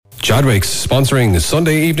Chadwick's sponsoring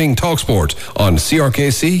Sunday Evening Talksport on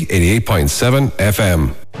CRKC 88.7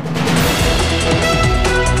 FM.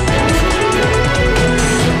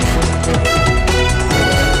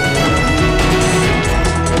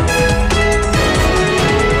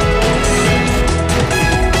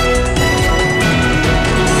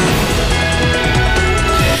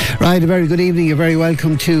 Right, a very good evening. You're very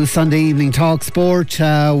welcome to Sunday Evening Talk Sport.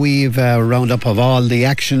 We've a roundup of all the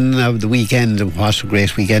action of the weekend, and what a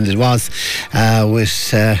great weekend it was,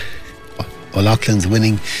 with O'Loughlin's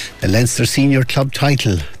winning the Leinster Senior Club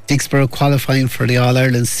title, Dicksboro qualifying for the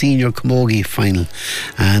All-Ireland Senior Camogie final,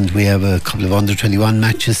 and we have a couple of under-21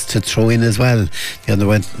 matches to throw in as well. The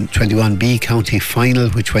under-21B county final,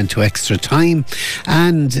 which went to extra time,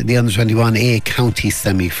 and the under-21A county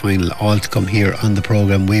semi-final, all to come here on the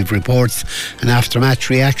programme. We have reports and after-match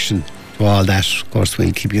reaction to all that. Of course,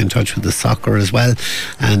 we'll keep you in touch with the soccer as well,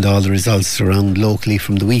 and all the results around locally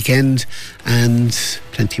from the weekend, and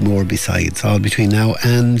plenty more besides, all between now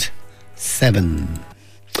and 7.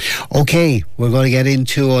 OK, we're going to get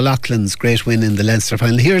into O'Loughlin's great win in the Leinster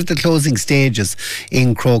final. Here's the closing stages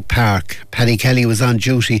in Croke Park. Paddy Kelly was on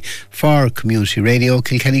duty for Community Radio,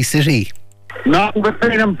 Kilkenny City. Nothing but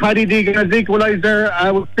freedom. Paddy Deegan has equalised there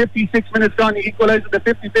with 56 minutes gone. He equalised at the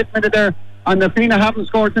 55th minute there, and the Fianna haven't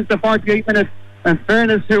scored since the 48 minutes. In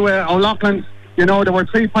fairness to O'Loughlin's, you know, there were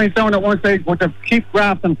 3 points down at one stage, but they keep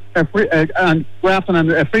grafting and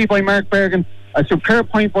a free by Mark Bergen, a superb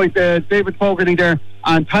point by David Fogarty there,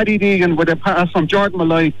 and Paddy Deegan with a pass from Jordan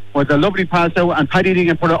Malloy was a lovely pass out, and Paddy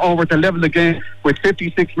Deegan put it over to level the game with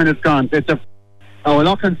 56 minutes gone.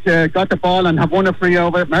 O'Loughlin's got the ball and have won a free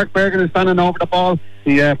over it. Mark Bergen is standing over the ball.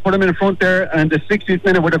 He put him in front there, and the 60th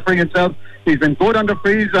minute with a free himself. He's been good on the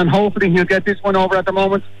frees, and hopefully he'll get this one over at the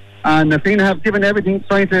moment. And the Fianna have given everything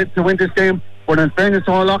trying to win this game, but in fairness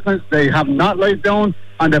to O'Loughlin's, they have not laid down,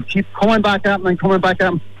 and they keep coming back at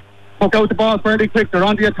him. Hook out the ball fairly quick. They're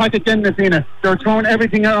on the attack again, the Fianna. They're throwing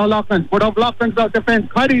everything at O'Loughlin's, but O'Loughlin's out defence.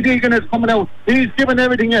 Paddy Deegan is coming out. He's giving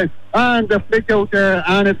everything out, and the flick out there,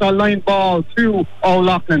 and it's a line ball to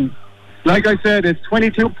O'Loughlin's. Like I said, it's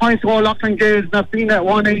 22 points to O'Loughlin Gales. Now Fianna at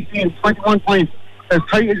 118, 21 points. As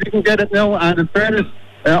tight as you can get it now, and in fairness,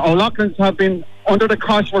 O'Loughlin's have been under the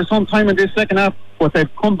cosh for some time in this second half, but they've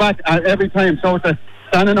come back at every time, so it's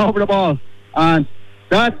standing over the ball. And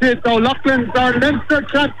that's it. O'Loughlin's are Leinster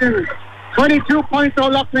champions. 22 points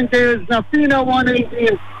O'Loughlin Gales. Now Fianna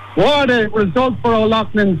 118. What a result for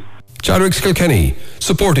O'Loughlin's. Chadwick's Kilkenny,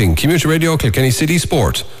 supporting Community Radio Kilkenny City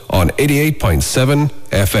Sport on 88.7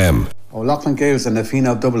 FM. O'Loughlin Gales and the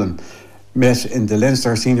Fianna of Dublin met in the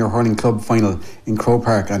Leinster Senior Hurling Club final in Croke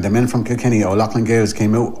Park, and the men from Kilkenny, O'Loughlin Gales,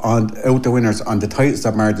 came out the winners on the tightest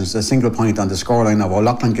of margins, a single point on the scoreline of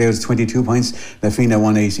O'Loughlin Gales 22 points, the Fianna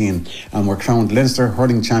 118, and were crowned Leinster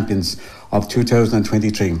Hurling Champions of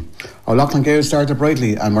 2023. O'Loughlin Gales started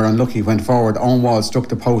brightly and were unlucky when forward Owen Wall struck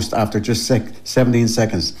the post after just 17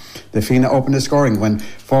 seconds. The Fianna opened the scoring when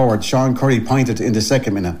forward Sean Curry pointed in the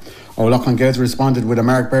second minute. O'Loughlin Gales responded with a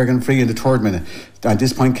Mark Bergen free in the third minute. And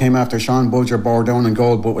this point came after Sean Bulger bore down in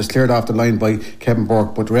goal but was cleared off the line by Kevin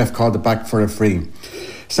Burke, but the ref called it back for a free.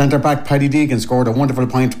 Centre back Paddy Deegan scored a wonderful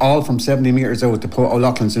point, all from 70 metres out, to put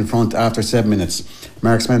O'Loughlin's in front after 7 minutes.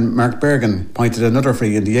 Marksman Mark Bergen pointed another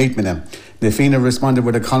free in the 8th minute. The Fianna responded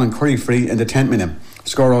with a Colin Curry free in the 10th minute.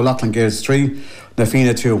 Score O'Loughlin Gales 3, the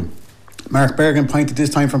Fianna 2. Mark Bergen pointed this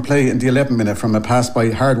time from play in the 11th minute from a pass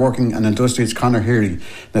by hard-working and industrious Conor Healy.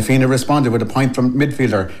 The Fianna responded with a point from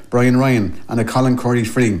midfielder Brian Ryan and a Colin Curry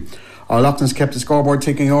free. O'Loughlin's kept the scoreboard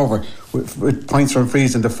ticking over with points from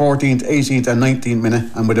frees in the 14th, 18th and 19th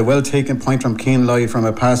minute, and with a well-taken point from Keane Lye from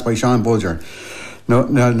a pass by Sean Bulger.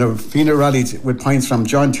 Now, Fianna rallied with points from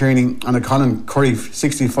John Tierney and a Colin Curry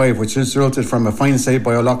 65, which resulted from a fine save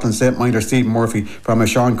by O'Loughlin's set minder Stephen Murphy from a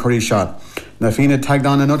Sean Curry shot. Now, Fianna tagged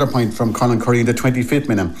on another point from Colin Curry in the 25th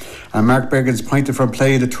minute, and Mark Bergen's pointed from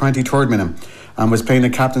play in the 23rd minute and was playing the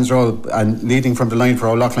captain's role and leading from the line for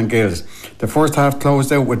O'Loughlin Gales. The first half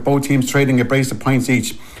closed out with both teams trading a brace of points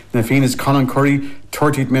each. Now, Fianna's Colin Curry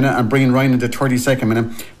 30th minute and Brian Ryan in the 32nd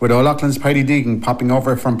minute, with O'Loughlin's Paddy Deegan popping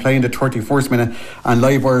over from play in the 31st minute and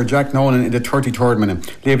live wire Jack Nolan in the 33rd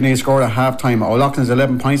minute, leaving a score at half time. O'Loughlin's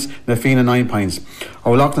 11 points, the Fianna 9 points.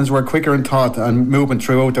 O'Loughlin's were quicker in thought and moving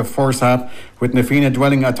throughout the first half, with the Fianna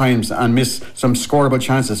dwelling at times and missed some scoreable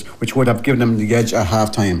chances which would have given them the edge at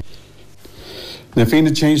half time. Now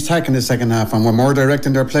Fianna changed tack in the second half and were more direct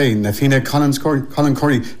in their play. Now Fianna Colin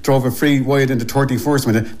Curry drove a free wide in the 31st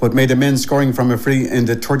minute, but made amends scoring from a free in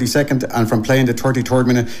the 32nd and from play in the 33rd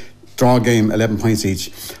minute. Draw game, 11 points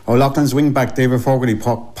each. O'Loughlin's wing back David Fogarty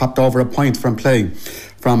popped over a point from play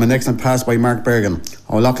from an excellent pass by Mark Bergen.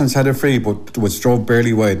 O'Loughlin's had a free but was drove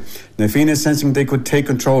barely wide. Na Fianna, sensing they could take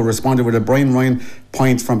control, responded with a Brian Ryan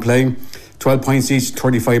point from play. 12 points each,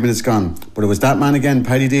 35 minutes gone. But it was that man again,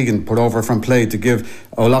 Paddy Deegan, put over from play to give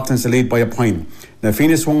O'Loughlin's the lead by a point. Na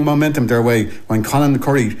Fianna swung momentum their way when Colin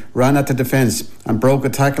Curry ran at the defence and broke a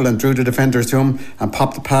tackle and drew the defenders to him and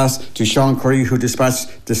popped the pass to Sean Curry, who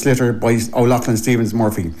dispatched the slitter by O'Loughlin Stevens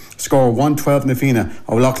Murphy. Score 112 Na Fianna,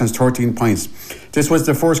 O'Loughlin's 13 points. This was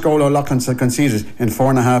the first goal O'Loughlin had conceded in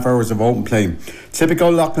 4.5 hours of open play. Typical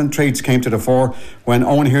O'Loughlin traits came to the fore when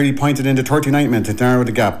Owen Healy pointed in the 39th minute to narrow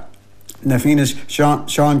the gap. Na Fianna's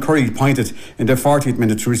Sean Curry pointed in the 40th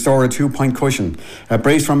minute to restore a 2-point cushion. A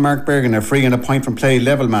brace from Mark Bergen, a free and a point from play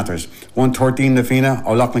level matters. 113 Na Fianna,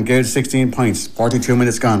 O'Loughlin Gales 16 points, 42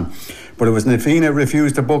 minutes gone. But it was Na Fianna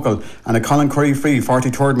refused to buckle, and a Colin Curry free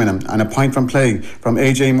 43rd minute and a point from play from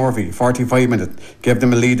AJ Murphy 45 minute gave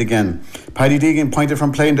them a lead again. Paddy Deegan pointed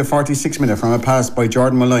from play in the 46th minute from a pass by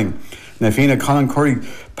Jordan Malone. Na Fianna Colin Curry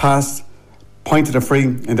pointed a free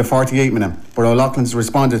in the 48th minute, but O'Loughlin's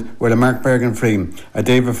responded with a Mark Bergen free, a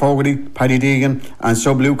David Fogarty, Paddy Deegan and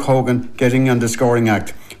sub Luke Hogan getting on the scoring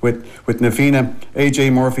act, with Na Fianna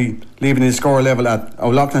AJ Murphy leaving his score level at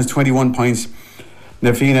O'Loughlin's 21 points,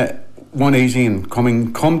 Na Fianna 118.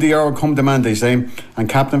 Come the hour, come the man, they say. And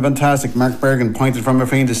Captain Fantastic Mark Bergen pointed from a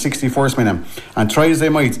free in the 64th minute. And try as they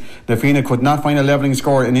might, Na Fianna could not find a levelling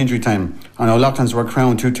score in injury time, and O'Loughlin's were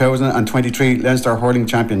crowned 2023 Leinster hurling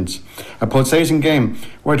champions. A pulsating game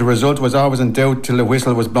where the result was always in doubt till the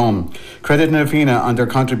whistle was blown. Credit Na Fianna on their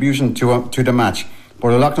contribution to the match.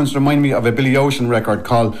 But O'Loughlin's remind me of a Billy Ocean record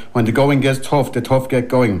called When the Going Gets Tough, the Tough Get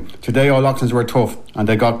Going. Today O'Loughlin's were tough and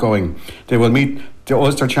they got going. They will meet the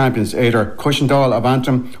Ulster champions, either Cushendall of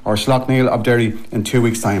Antrim or Sloughneel of Derry, in 2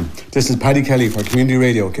 weeks' time. This is Paddy Kelly for Community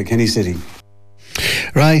Radio, Kilkenny City.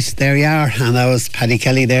 Right, there you are, and that was Paddy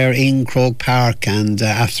Kelly there in Croke Park. And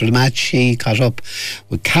after the match, he caught up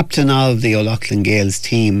with captain of the O'Loughlin Gales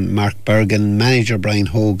team, Mark Bergen, manager Brian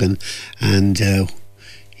Hogan, and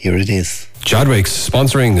here it is. Chadwick's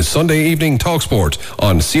sponsoring Sunday evening Talksport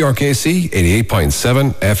on CRKC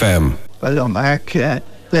 88.7 FM. Well done, Mark.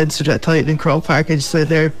 Leinster that title in Croke Park, I just said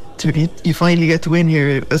there, you finally get to win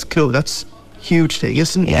here as a club. That's a huge thing,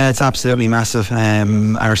 isn't it? Yeah, it's absolutely massive.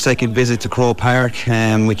 Our second visit to Croke Park,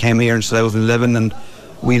 we came here in 2011 and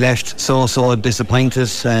we left so disappointed.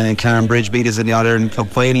 Clarenbridge beat us in the other in club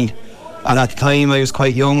final. And at the time I was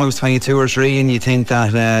quite young, I was 22 or 3, and you think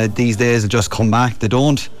that these days will just come back. They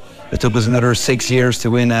don't. It took us another 6 years to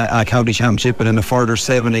win a county championship and then a further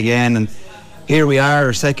 7 again, and here we are,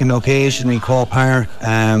 our second occasion in Croke Park,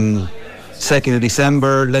 2nd of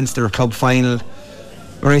December, Leinster Club final.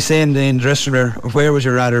 When I say in the dressing room, where would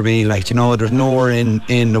you rather be? Like, you know, there's nowhere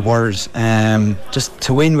in the world. Just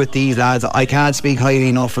to win with these lads, I can't speak highly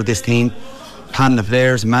enough of this team. Panel of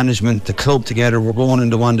players, management, the club together, we're going in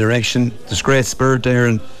the one direction. There's great spirit there,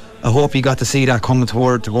 and I hope you got to see that coming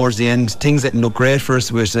towards the end. Things didn't look great for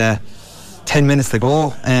us with 10 minutes to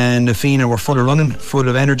go, and the Fianna were full of running, full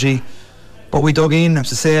of energy. But we dug in. It's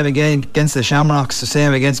the same again against the Shamrocks, the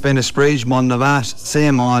same against Bennettsbridge, Mundavat,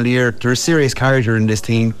 same all year. There's a serious character in this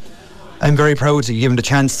team. I'm very proud to give them the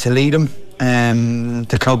chance to lead them.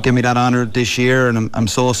 The club gave me that honour this year, and I'm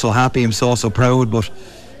so happy. I'm so proud. But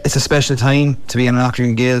it's a special time to be an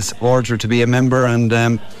O'Loughlin Gales order, to be a member,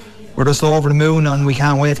 and we're just over the moon, and we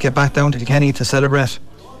can't wait to get back down to Kilkenny to celebrate.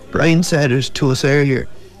 Brian said it to us earlier.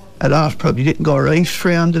 A lot probably didn't go right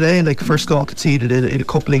for on today. Like, first goal conceded in a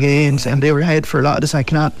couple of games, and they were ahead for a lot of the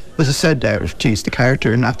second half. Was it said there? Geez, the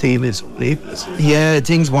character in that team is unbelievable. Yeah,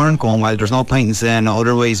 things weren't going well. There's no point in saying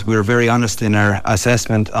otherwise. We were very honest in our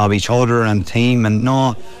assessment of each other and the team, and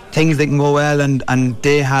no, things didn't go well, and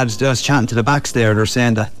they had just chatting to the backs there. They're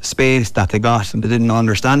saying that space that they got, and they didn't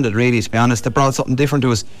understand it really, to be honest. They brought something different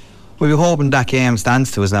to us. We were hoping that game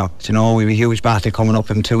stands to us now. You know, we have a huge battle coming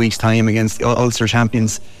up in 2 weeks' time against the Ulster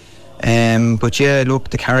champions. But yeah, look,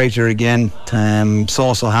 the character again,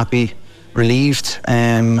 so happy, relieved,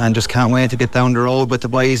 and just can't wait to get down the road with the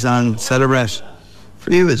boys and celebrate.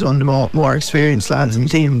 For you as one of the more experienced lads in the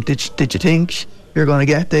team, did you think you're going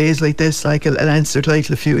to get days like this, like a Leinster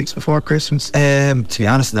title a few weeks before Christmas? To be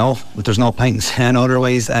honest, no, but there's no point in saying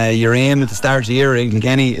otherwise. Your aim at the start of the year in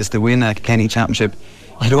Kilkenny is to win a Kilkenny championship.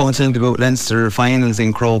 You don't think about Leinster finals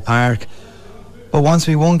in Croke Park. But once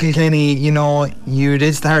we won Kilkenny, you know, you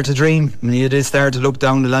did start to dream, and you did start to look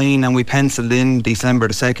down the line, and we penciled in December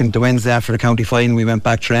the 2nd, the Wednesday after the county final. We went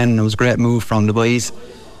back training. It was a great move from the boys,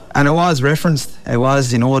 and it was referenced. It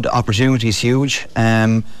was, you know, the opportunity is huge,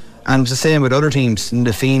 and it was the same with other teams. And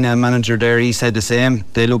the Fianna manager there, he said the same.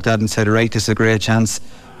 They looked at it and said, right, this is a great chance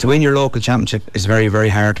to win your local championship is very, very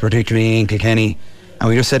hard, particularly in Kilkenny. And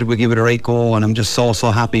we just said we'd give it a right go, and I'm just so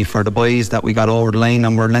happy for the boys that we got over the line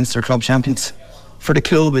and we're Leinster club champions. For the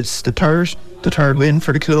club, it's the third win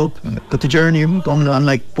for the club. But the journey going on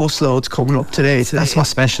like busloads coming up today. That's what's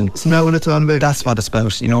special. It's now what it's on about. That's what it's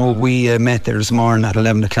about. You know, we met there this morning at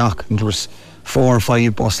 11 o'clock and there was 4 or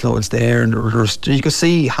 5 busloads there, and you could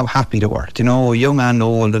see how happy they were, you know, young and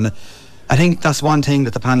old. And I think that's one thing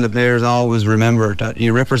that the panel of players always remember, that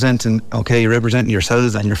you're representing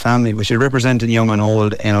yourselves and your family, but you're representing young and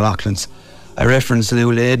old in O'Loughlin's. I referenced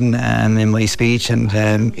Lou Layden in my speech, and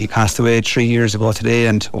he passed away 3 years ago today,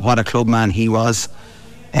 and what a club man he was.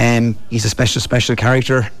 He's a special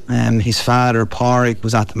character. His father, Pádraig,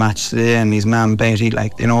 was at the match today, and his mum, Betty,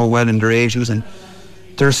 like, you know, well in their ages, and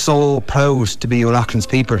they're so proud to be O'Loughlin's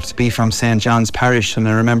people, to be from St. John's Parish. And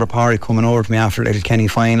I remember Pádraig coming over to me after the Kilkenny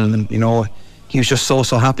final, and, you know, he was just so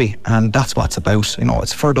happy, and that's what it's about. You know,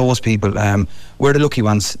 it's for those people. We're the lucky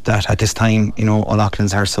ones that at this time, you know,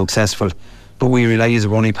 O'Loughlin's are successful. But we realise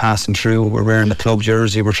we're only passing through. We're wearing the club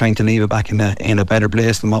jersey. We're trying to leave it back in a better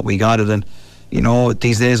place than what we got it. And, you know,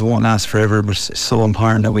 these days won't last forever, but it's so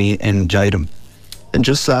important that we enjoy them. And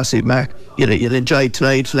just lastly, Mark, you'll enjoy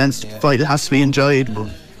tonight. Leinster fight, it has to be enjoyed.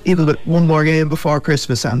 Even with one more game before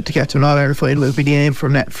Christmas, and to get to an All-Ireland final will be the aim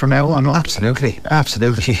from now on. Absolutely.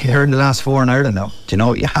 You're in the last 4 in Ireland now. Do you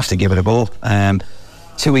know, you have to give it a go.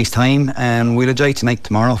 2 weeks' time, and we'll enjoy tonight.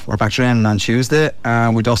 Tomorrow we're back training on Tuesday,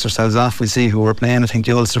 we'll dust ourselves off, we'll see who we're playing. I think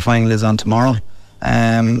the Ulster final is on tomorrow,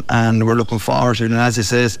 and we're looking forward to it. And as it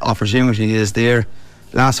says, opportunity is there.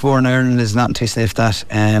 Last 4 in Ireland is not too safe that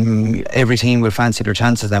every team will fancy their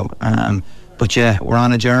chances now, but yeah, we're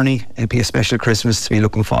on a journey. It'll be a special Christmas to be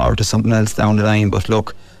looking forward to something else down the line, but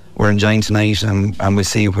look, we're enjoying tonight, and we'll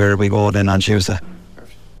see where we go then on Tuesday.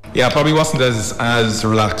 Yeah, I probably wasn't as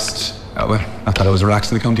relaxed. Well, not that I was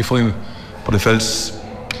relaxed in the county final, but I felt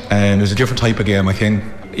it was a different type of game, I think.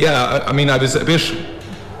 Yeah, I mean, I was a bit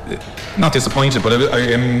not disappointed, but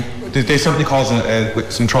they certainly caused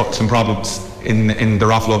some problems in the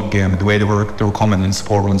Rathlow game, the way they were coming in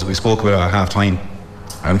support runs that we spoke about at half time,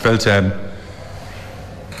 and felt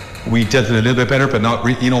we dealt it a little bit better, but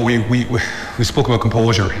not you know, we spoke about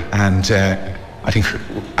composure, and I think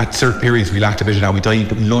at certain periods we lacked a bit of that. We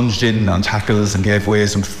lunged in on tackles and gave away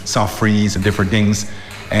some soft frees and different things.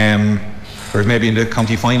 Whereas maybe in the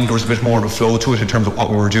county final there was a bit more of a flow to it in terms of what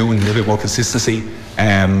we were doing, a little bit more consistency.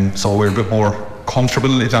 So we were a bit more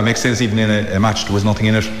comfortable, if that makes sense. Even in a match there was nothing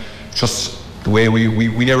in it. Just the way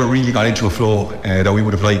we never really got into a flow that we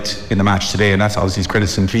would have liked in the match today, and that's obviously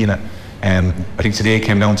credits to Fianna. I think today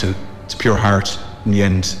came down to pure heart in the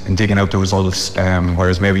end and digging out the results,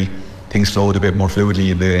 whereas maybe things flowed a bit more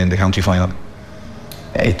fluidly in the county final.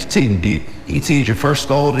 It's your first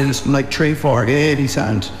goal in like 3-4 games,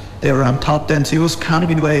 and they were on top then, so it was kind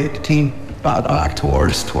of in the way the team battled back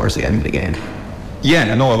towards the end of the game.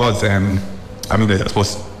 Yeah, no, it was. I mean, I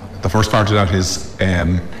suppose the first part of that is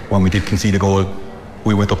when we did concede a goal,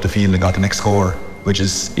 we went up the field and got the next score, which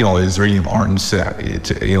is, you know, is really important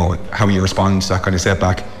to you know, how you respond to that kind of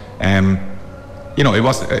setback. You know, it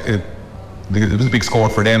was a big score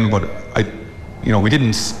for them, but I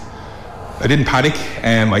didn't panic.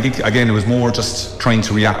 I think again it was more just trying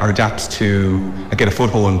to react or adapt to get a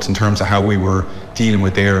foothold in terms of how we were dealing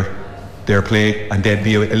with their play, and then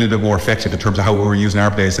be a little bit more effective in terms of how we were using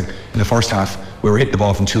our plays. In the first half, we were hitting the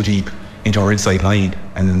ball from too deep into our inside line,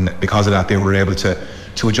 and because of that, they were able to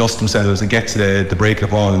adjust themselves and get to the break of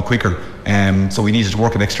the ball quicker. So we needed to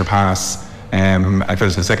work an extra pass. I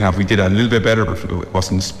felt in the second half we did a little bit better, but it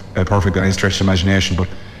wasn't perfect by any stretch of imagination. But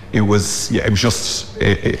it was just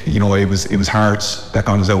you know, it was hard that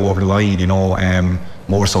got us out over the line, you know,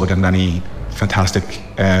 more so than any fantastic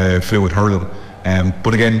fluid hurdle.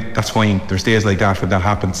 But again, that's fine. There's days like that when that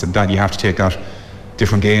happens, and that you have to take that.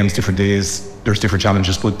 Different games, different days, there's different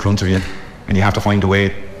challenges put in front of you, and you have to find a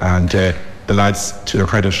way. And the lads, to their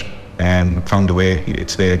credit, found a way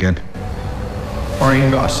today again. Orion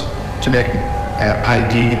got to make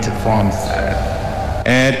ID to form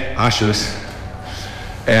Ashes.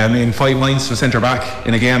 I mean, 5 lines from centre back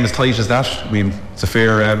in a game as tight as that. I mean, it's a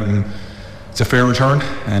fair return,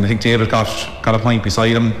 and I think David got a point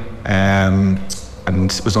beside him, and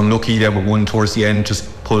it was unlucky that we won towards the end,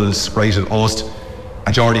 just pulls right at the post.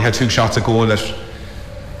 And Jordy had 2 shots at goal, that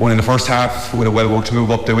one in the first half with a well worked move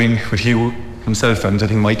up the wing with Hugh himself and I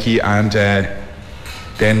think Mikey, and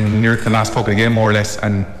then near the last puck of the game more or less,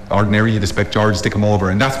 and ordinarily you'd expect George to stick him over,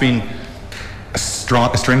 and that's been a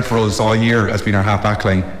strength for us all year, has been our half back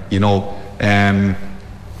line, you know.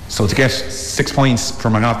 So to get 6 points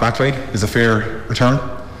from our half back line is a fair return.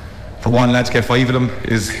 for one lad to get 5 of them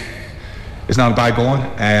is not a bad going.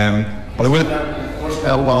 But I will.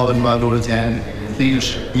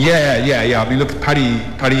 Yeah. I mean, look,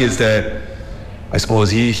 Paddy is I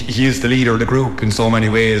suppose he is the leader of the group in so many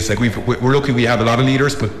ways. Like we're lucky we have a lot of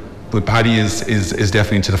leaders, but Paddy is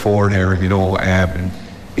definitely to the fore there. You know,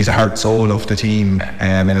 he's a heart and soul of the team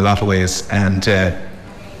in a lot of ways. And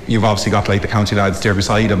you've obviously got like the county lads there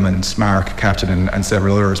beside him, and Mark, captain, and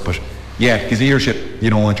several others. But yeah, his leadership, you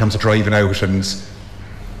know, in terms of driving out, and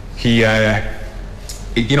he,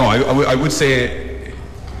 you know, I would say,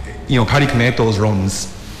 you know, Paddy can make those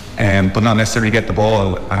runs, but not necessarily get the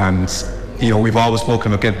ball. And you know, we've always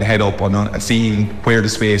spoken about getting the head up and seeing where the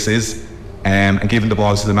space is, and giving the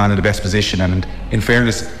ball to the man in the best position. And in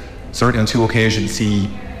fairness, certainly on 2 occasions he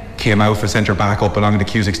came out for centre back up along the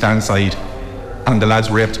Cusick stand side, and the lads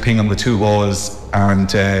were able to ping him with 2 balls,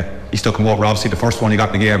 and he stuck him over. Obviously the first one he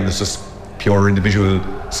got in the game was just pure individual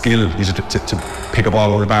skill, to pick a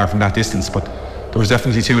ball over the bar from that distance. But there was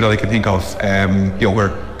definitely 2 that I can think of, you know, where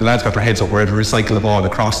the lads got their heads up, where to recycle the ball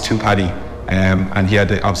across to Paddy, and he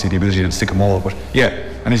had obviously the ability to stick them all. But yeah,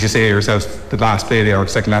 and as you say yourself, the last play there, or the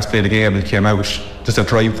second last play of the game, it came out just a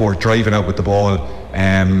driving out with the ball.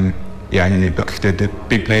 Yeah, and the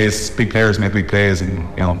big players make big plays, and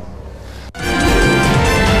you know.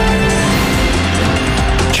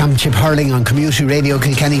 Championship Hurling on Community Radio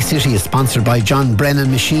Kilkenny City is sponsored by John Brennan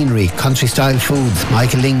Machinery, Country Style Foods,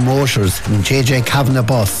 Michael Ling Motors and JJ Kavanagh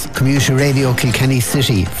Bus. Community Radio Kilkenny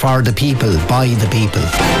City, for the people, by the people.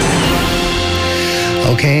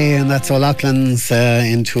 Okay, and that's O'Loughlin's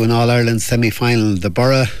into an All-Ireland semi-final. The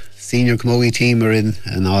Borough senior camogie team are in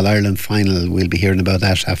an All-Ireland final. We'll be hearing about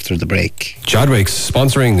that after the break. Chadwick's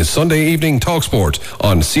sponsoring Sunday evening Talksport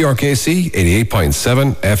on CRKC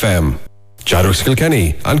 88.7 FM. Chadwick's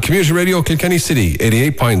Kilkenny and Community Radio Kilkenny City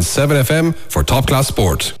 88.7 FM for top class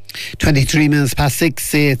sport. 23 minutes past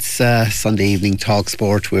 6, it's Sunday evening Talk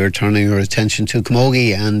Sport. We're turning our attention to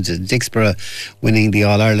camogie and Dixborough winning the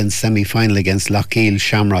All-Ireland semi-final against Lochiel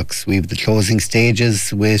Shamrocks. We have the closing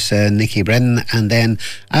stages with Nicky Brennan, and then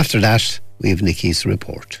after that we have Nicky's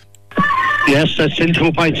report. Yes, that's still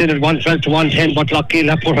 2 points in at 112 to 110, but Lochiel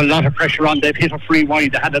have put a lot of pressure on. They've hit a free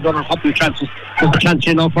wide. They had another couple of chances. There's a chance,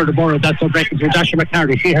 you know, for the Borough. That's a breaking through. Dasha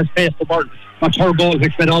McCarty, she has faced the ball. That's her goal,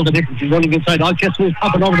 which made all the difference. She's running inside. All she has to do is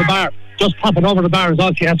popping over the bar. Just popping over the bar is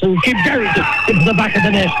all she has to do. Keep carrying it into the back of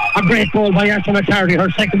the net. A great goal by Ashley McCarty, her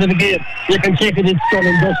second of the game. You can take it, it's done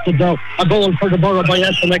and dusted now. A goal for the Borough by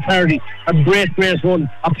Ashley McCarty. A great run.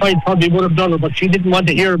 A point probably would have done it, but she didn't want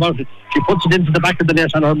to hear about it. She puts it into the back of the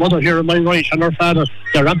net, and her mother here on my right and her father,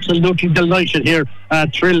 they're absolutely delighted here,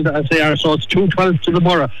 thrilled as they are. So it's 2-12 to the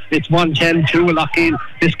Borough. It's 1-10 to Lochiel.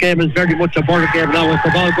 This game is very much a Borough game now, as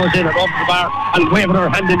the ball goes in and over the bar, and waving her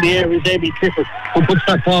hand in the air is Amy Clifford, who puts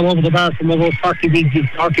that ball over the bar from about 40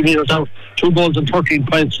 metres out. 2 goals and 13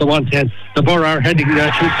 points to 110. The Borough are heading to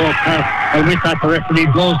Croke Park, and with that the referee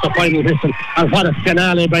blows the final whistle. And what a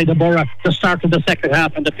finale by the Borough. The start of the second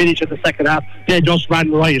half and the finish of the second half, they just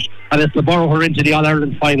ran riot, and it's the Borough who are into the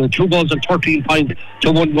All-Ireland final. 2 goals and 13 points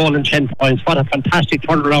to 1 goal and 10 points. What a fantastic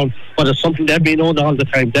turnaround, but it's something they've been on all the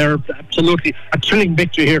time. They're absolutely a thrilling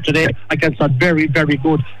victory here today against a very, very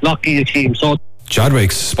good Lochiel team. So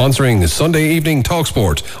Chadwick's sponsoring Sunday evening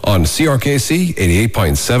Talksport on CRKC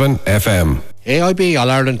 88.7 FM. AIB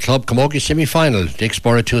All-Ireland Club Camogie semi-final,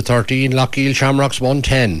 Dixborough 213, Lochiel Shamrocks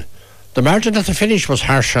 110. The margin at the finish was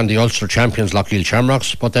harsh on the Ulster champions Lochiel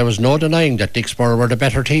Shamrocks, but there was no denying that Dixborough were the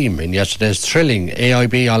better team in yesterday's thrilling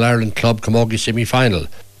AIB All-Ireland Club Camogie semi-final.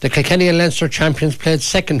 The Kilkenny and Leinster champions played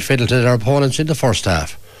second fiddle to their opponents in the first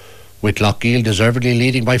half, with Lochiel deservedly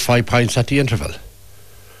leading by 5 points at the interval.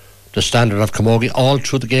 The standard of camogie all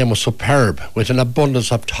through the game was superb, with an abundance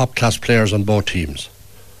of top-class players on both teams.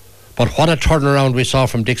 But what a turnaround we saw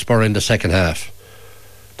from Dixborough in the second half.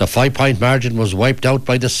 The 5-point margin was wiped out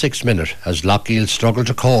by the 6th minute as Lochiel struggled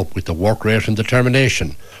to cope with the work rate and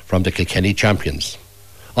determination from the Kilkenny champions.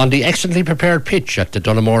 On the excellently prepared pitch at the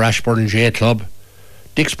Donaghmore Ashbourne J Club,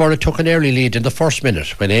 Dixborough took an early lead in the first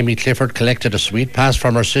minute when Amy Clifford collected a sweet pass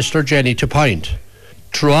from her sister Jenny to point.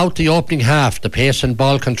 Throughout the opening half, the pace and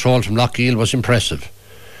ball control from Lochiel was impressive.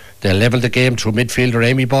 They levelled the game through midfielder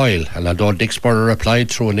Amy Boyle, and although Dixborough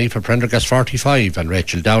replied through an Aoife Prendergast 45 and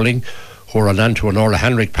Rachel Dowling, who ran on to an Orla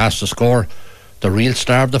Henrik pass to score, the real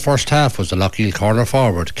star of the first half was the Lochiel corner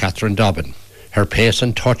forward, Catherine Dobbin. Her pace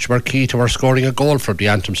and touch were key to her scoring a goal for the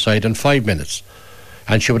Antrim side in 5 minutes,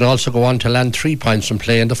 and she would also go on to land 3 points from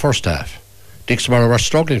play in the first half. Dixborough were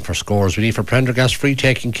struggling for scores, with Aoife Prendergast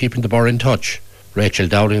free-taking keeping the Borough in touch. Rachel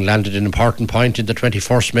Dowling landed an important point in the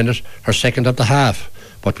 21st minute, her second of the half,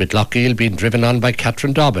 but with Lougheed being driven on by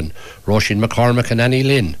Catherine Dobbin, Roisin McCormack and Annie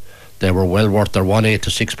Lynn, they were well worth their 1-8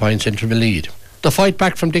 to 6 points into the lead. The fight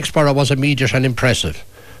back from Dixborough was immediate and impressive.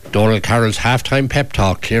 Donald Carroll's half-time pep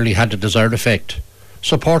talk clearly had the desired effect.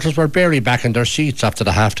 Supporters were barely back in their seats after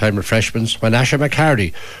the half-time refreshments when Asha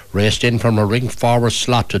McCarty raced in from a ring forward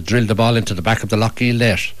slot to drill the ball into the back of the Lougheed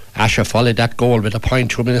net. Asha followed that goal with a point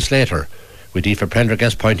 2 minutes later, with Aoife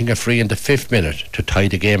Prendergast pointing a free in the 5th minute to tie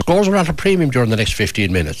the game. Scores were at a premium during the next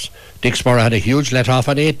 15 minutes. Dixborough had a huge let-off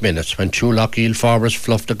at 8 minutes when 2 Lougheed forwards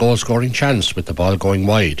fluffed a goal-scoring chance with the ball going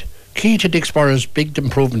wide. Key to Dixborough's big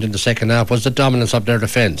improvement in the second half was the dominance of their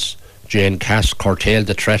defence. Jane Cass curtailed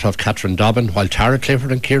the threat of Catherine Dobbin, while Tara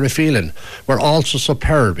Clifford and Ciara Phelan were also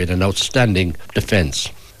superb in an outstanding defence.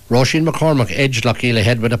 Roisin McCormack edged Lougheed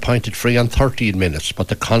ahead with a pointed free on 13 minutes, but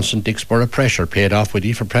the constant Dixborough pressure paid off with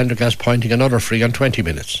Aoife Prendergast pointing another free on 20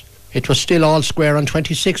 minutes. It was still all square on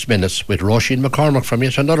 26 minutes, with Roisin McCormack from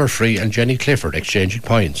yet another free and Jenny Clifford exchanging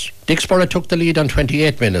points. Dixborough took the lead on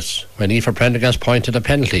 28 minutes when Aoife Prendergast pointed a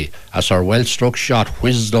penalty as her well-struck shot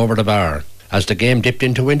whizzed over the bar. As the game dipped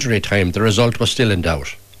into injury time, the result was still in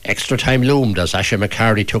doubt. Extra time loomed as Asha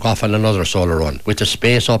McCarty took off on another solo run. With the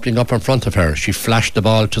space opening up in front of her, she flashed the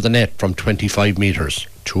ball to the net from 25 metres,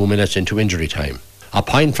 2 minutes into injury time. A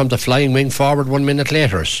point from the flying wing forward 1 minute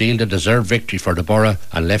later sealed a deserved victory for the Borough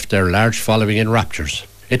and left their large following in raptures.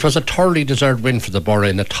 It was a thoroughly deserved win for the Borough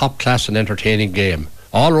in a top-class and entertaining game.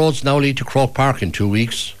 All roads now lead to Croke Park in 2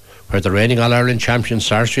 weeks, where the reigning All-Ireland champion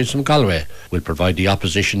Sarsfields from Galway will provide the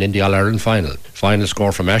opposition in the All-Ireland final. Final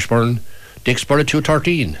score from Ashbourne, Dixborough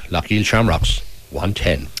 213, Lougheed Shamrocks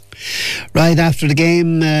 110. Right after the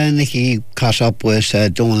game, Nicky caught up with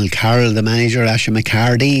Donald Carroll, the manager, Asha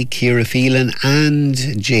McCarty, Ciara Phelan and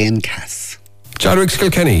Jane Cass. Chadwick's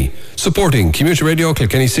Kilkenny, supporting Community Radio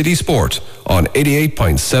Kilkenny City Sport on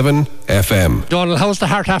 88.7 FM. Donald, how's the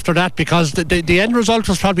heart after that? Because the end result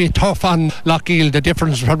was probably tough on Lougheed. The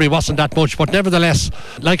difference probably wasn't that much, but nevertheless,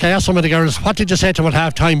 like I asked some of the girls, what did you say to them at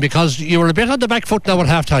half time? Because you were a bit on the back foot now at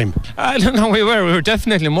half time. I don't know, we were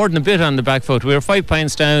definitely more than a bit on the back foot. We were 5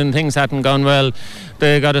 points down, things hadn't gone well.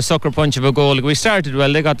 They got a sucker punch of a goal. We started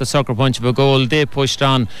well, they got the sucker punch of a goal, they pushed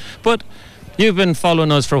on. But you've been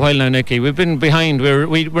following us for a while now, Nicky. We've been behind.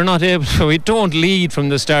 We're not able to, we don't lead from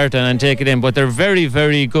the start and take it in, but they're very,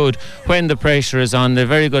 very good when the pressure is on. They're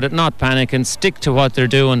very good at not panicking, stick to what they're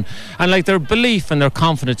doing. And like their belief and their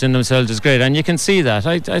confidence in themselves is great. And you can see that.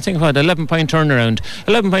 I think 11-point turnaround.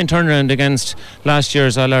 11-point turnaround against last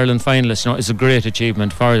year's All-Ireland finalists, is a great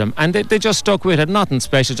achievement for them. And they just stuck with it, nothing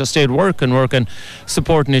special, just stayed working,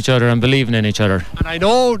 supporting each other and believing in each other. And I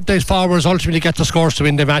know the forwards ultimately get the scores to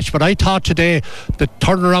win the match, but I thought today the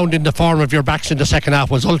turnaround in the form of your backs in the second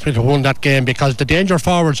half was ultimately to win that game, because the danger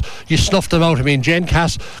forwards, you snuffed them out. I mean, Jane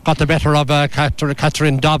Cass got the better of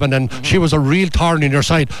Catherine Dobbin, and she was a real thorn in your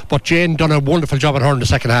side, but Jane done a wonderful job at her in the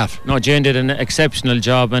second half. No, Jane did an exceptional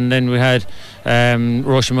job, and then we had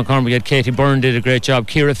Roisin McCormack, we had Katie Byrne did a great job,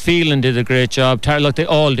 Ciara Phelan did a great job, look, they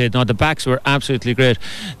all did. No, the backs were absolutely great.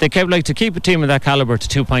 They kept, to keep a team of that calibre to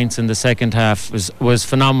 2 points in the second half was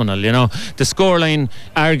phenomenal. The scoreline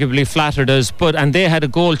arguably flattered us, and they had a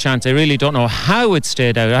goal chance. I really don't know how it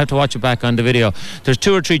stayed out. I have to watch it back on the video. There's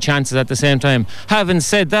 2 or 3 chances at the same time. Having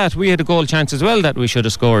said that, we had a goal chance as well that we should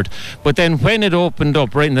have scored. But then when it opened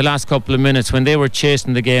up right in the last couple of minutes, when they were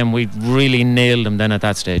chasing the game, we really nailed them then at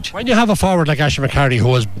that stage. When you have a forward like Asha McCarty who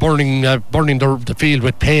was burning the field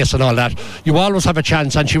with pace and all that, you always have a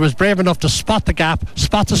chance, and she was brave enough to spot the gap,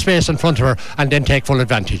 spot the space in front of her, and then take full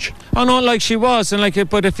advantage. Oh no, she was, and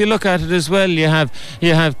but if you look at it as well, you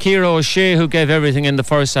have Ciara O'Shea who gave everything in the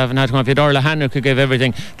first half and had to come up. You had Orla Hannock who gave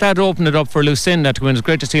everything. That opened it up for Lucinda to come in. It was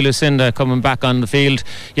great to see Lucinda coming back on the field.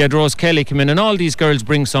 You had Rose Kelly come in, and all these girls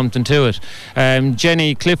bring something to it.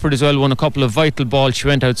 Jenny Clifford as well won a couple of vital balls. She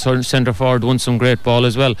went out centre forward, won some great ball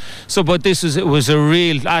as well. So, but it was a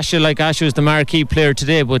real Asha was the marquee player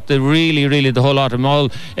today, but the whole lot of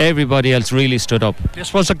them, everybody else really stood up.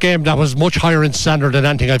 This was a game that was much higher in standard than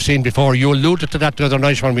anything I've seen before. You alluded to that the other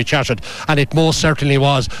night when we chatted, and it most certainly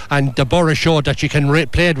was. And the Borough showed that you can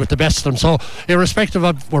play it with the best of them. So irrespective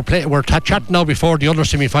of we're chatting now before the other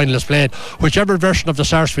semi-finalists played, whichever version of the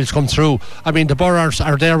Sarsfields come through, I mean the Boroughs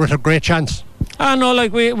are there with a great chance. No,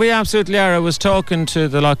 like we absolutely are. I was talking to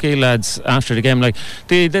the Lockheed lads after the game. Like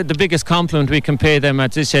the biggest compliment we can pay them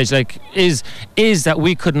at this stage, like, is that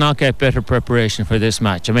we could not get better preparation for this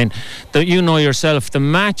match. I mean, you know yourself, the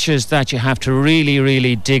matches that you have to really,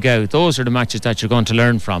 really dig out, those are the matches that you're going to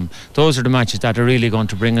learn from. Those are the matches that are really going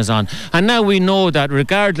to bring us on. And now we know that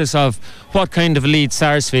regardless of what kind of lead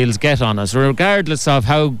Sarsfields get on us, regardless of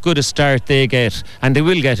how good a start they get, and they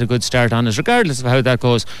will get a good start on us, regardless of how that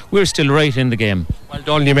goes, we're still right in the game. Well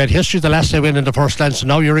done, you made history the last day win in the first Leinster.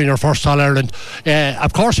 Now you're in your first All-Ireland.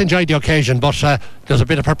 Of course enjoyed the occasion, but there's a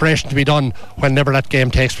bit of preparation to be done whenever that game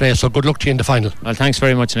takes place, so good luck to you in the final. Well, thanks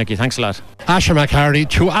very much, Nicky. Thanks a lot. Asher McCarty,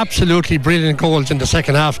 2 absolutely brilliant goals in the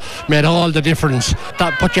second half, made all the difference.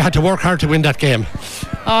 But you had to work hard to win that game.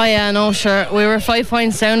 Oh yeah, no, sure. We were 5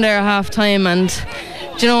 points down there at half time, and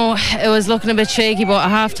you know, it was looking a bit shaky, but at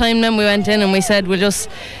half time then we went in and we said we'll just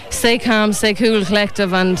stay calm, stay cool,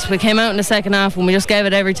 collective, and we came out in the second half and we just gave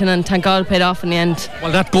it everything, and thank God it paid off in the end.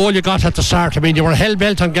 Well, that goal you got at the start, I mean, you were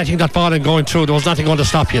hell-bent on getting that ball and going through. There was nothing going to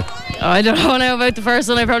stop you. I don't know now about the first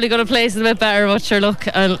one. I probably could have placed it a bit better, but sure, look,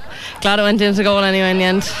 I'm glad it went into goal anyway in the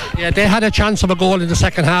end. Yeah, they had a chance of a goal in the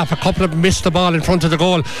second half. A couple of them missed the ball in front of the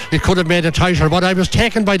goal. It could have made it tighter, but I was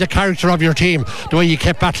taken by the character of your team, the way you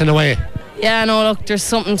kept battling away. Yeah, no, look, there's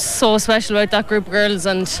something so special about that group of girls,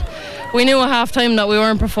 and we knew at half time that we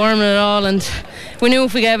weren't performing at all, and we knew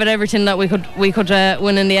if we gave it everything that we could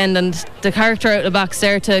win in the end, and the character out the backs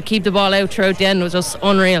there to keep the ball out throughout the end was just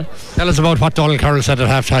unreal. Tell us about what Donald Carroll said at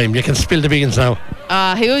half time. You can spill the beans now.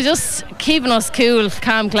 He was just keeping us cool,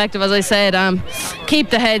 calm, collective, as I said. Keep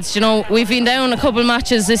the heads. You know, we've been down a couple of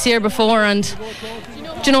matches this year before, and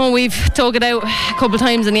you know, we've dug it out a couple of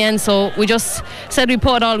times in the end, so we just said we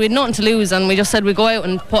put it all, we had nothing to lose, and we just said we'd go out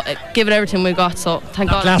and give it everything we got, so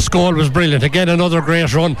thank God. Last goal was brilliant. Again, another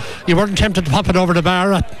great run. You weren't tempted to pop it over the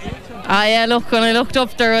bar? Yeah, look, when I looked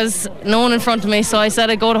up there was no one in front of me, so I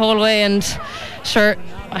said I'd go the whole way, and sure,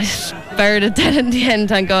 I buried it dead in the end,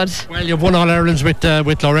 thank God. Well, you've won All-Irelands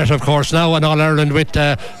with Loretta, of course, now an All-Ireland with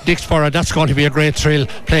Dixborough. That's going to be a great thrill,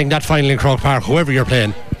 playing that final in Croke Park, whoever you're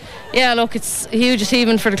playing. Yeah, look, it's a huge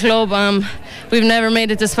achievement for the club. We've never made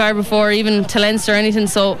it this far before, even to Leinster or anything,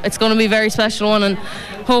 so it's going to be a very special one, and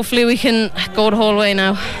hopefully we can go the whole way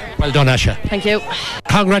now. Well done, Asha. Thank you.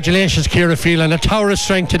 Congratulations, Ciara Phelan. A tower of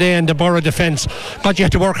strength today in the Borough defence. God, you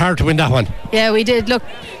had to work hard to win that one. Yeah, we did. Look,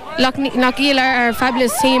 Lockheed are a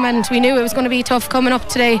fabulous team, and we knew it was going to be tough coming up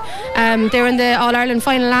today. They were in the All-Ireland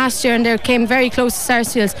final last year and they came very close to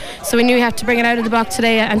Sarsfields, so we knew we had to bring it out of the block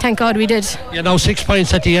today, and thank God we did. You know, 6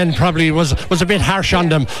 points at the end probably was a bit harsh on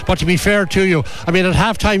them, but to be fair to you, I mean, at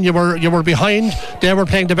half time you were behind, they were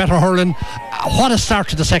playing the better hurling. What a start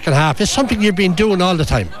to the second half. It's something you've been doing all the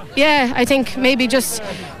time. Yeah, I think maybe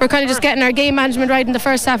we're kind of just getting our game management right in the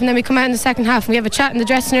first half, and then we come out in the second half and we have a chat in the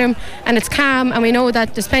dressing room and it's calm, and we know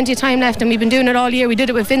that there's plenty of time left, and we've been doing it all year. We did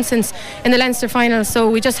it with Vincent's in the Leinster final, so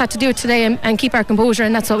we just had to do it today and keep our composure,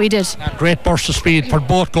 and that's what we did. Great burst of speed for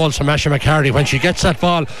both goals from Asha McCarty. When she gets that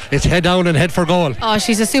ball, it's head down and head for goal. Oh,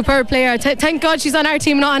 she's a superb player. Thank God she's on our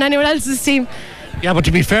team, not on anyone else's team. Yeah, but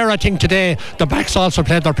to be fair, I think today the backs also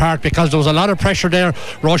played their part, because there was a lot of pressure there.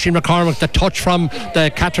 Roisin McCormick, the touch from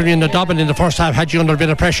the Catherine the Dobbin in the first half had you under a bit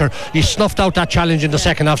of pressure. You snuffed out that challenge in the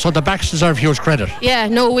second half, so the backs deserve huge credit. Yeah,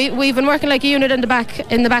 no, we've been working like a unit in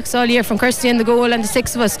the backs all year, from Kirsty in the goal and the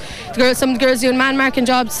six of us. Some of the girls doing man marking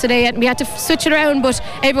jobs today, and we had to switch it around, but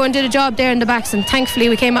everyone did a job there in the backs, and thankfully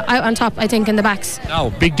we came out on top, I think, in the backs. Now,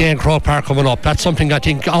 big day in Croke Park coming up. That's something I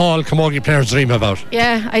think all Camogie players dream about.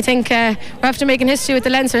 Yeah, I think we're after making history with the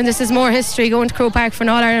Leinster, and this is more history, going to Croke Park for an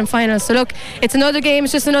All-Ireland final. So look, it's another game,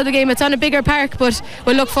 it's just another game. It's on a bigger park, but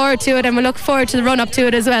we'll look forward to it, and we'll look forward to the run-up to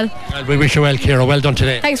it as well. Well, we wish you well, Ciara. Well done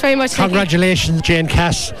today. Thanks very much. Congratulations, Jane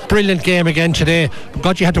Cass. Brilliant game again today.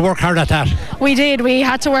 God, you had to work hard at that. We did. We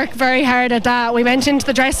had to work very hard at that. We went into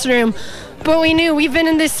the dressing room, but we knew we've been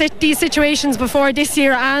in these situations before this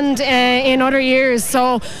year and in other years,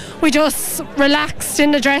 so we just relaxed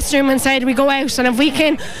in the dressing room and said we go out, and if we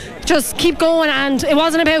can just keep going. And it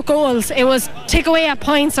wasn't about goals, it was take away at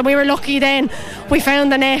points, and we were lucky then we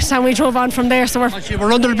found the net and we drove on from there. So you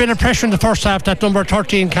were under a bit of pressure in the first half. That number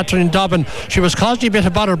 13, Catherine Dobbin, she was causing a bit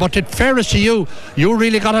of bother, but in fairness to you, you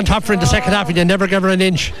really got on top for her in the second half, and you never gave her an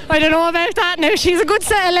inch. I don't know about that now. She's a good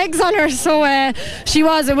set of legs on her, so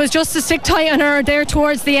it was just to stick tight on her there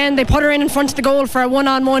towards the end. They put her in front of the goal for a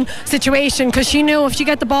one-on-one situation, because she knew if she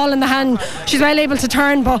get the ball in the hand she's well able to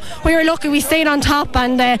turn, but we were lucky we stayed on top,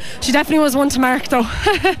 and she definitely was one to mark though.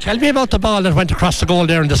 Tell me about the ball that went across the goal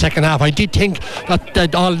there in the second half. I did think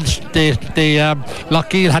that all the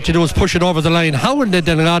Lockheed had to do was push it over the line. How did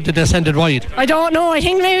they send it wide? I don't know. I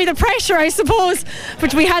think maybe the pressure, I suppose.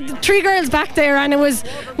 But we had 3 girls back there, and it was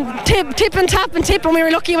tip and tap and tip, and we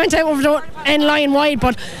were lucky it went out over the end line wide.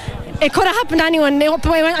 But it could have happened to anyone.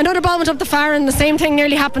 Another ball went up the far, and the same thing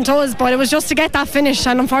nearly happened to us, but it was just to get that finish,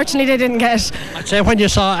 and unfortunately they didn't get it. I'd say when you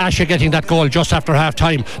saw Asha getting that goal just after half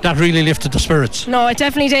time, that really lifted the spirits. No, it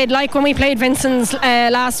definitely did. Like when we played Vincent's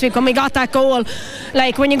last week, when we got that goal,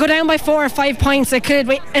 like when you go down by 4 or 5 points, it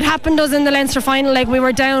happened to us in the Leinster final. Like we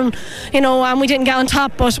were down, and we didn't get on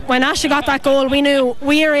top, but when Asha got that goal, we knew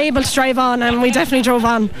we were able to drive on, and we definitely drove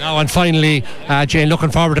on. Now and finally, Jane, looking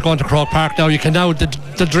forward to going to Croke Park. Now you can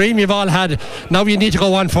the dream you've all had, now you need to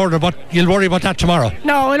go on further, but you'll worry about that tomorrow.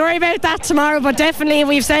 No, we'll worry about that tomorrow, but definitely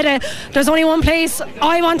we've said it, there's only one place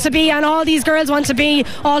I want to be and all these girls want to be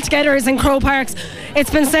all together is in Croke Parks. It's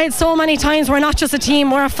been said so many times, we're not just a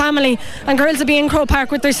team, we're a family, and girls will be in Croke Park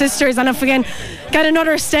with their sisters, and if we can get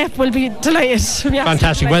another step, we'll be delighted.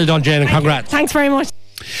 Fantastic, well done Jane, and congrats. Thanks very much.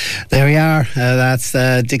 There we are. That's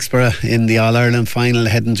Dixborough in the All-Ireland final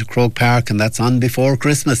heading to Croke Park, and that's on before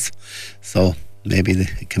Christmas. So maybe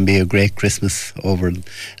it can be a great Christmas over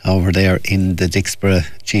there in the Dixborough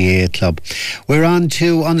GAA club. We're on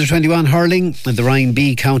to under 21 hurling, the Ryan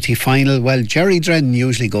B County final. Well, Jerry Drennan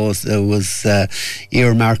usually was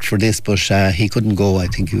earmarked for this, but he couldn't go. I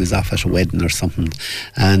think he was off at a wedding or something,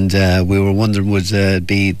 and we were wondering would it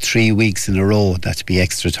be 3 weeks in a row, that'd be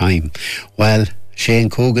extra time. Well, Shane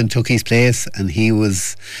Coogan took his place, and he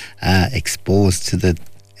was exposed to the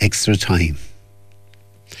extra time.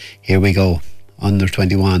 Here we go. Under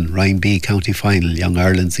 21, Ryan B County final, Young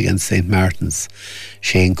Ireland's against St Martin's.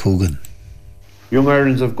 Shane Coogan. Young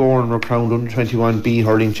Ireland's of Gowran were crowned under 21B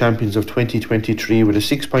hurling champions of 2023 with a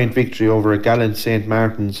 6-point victory over a gallant St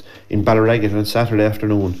Martin's in Ballyragget on Saturday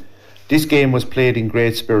afternoon. This game was played in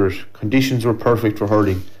great spirit. Conditions were perfect for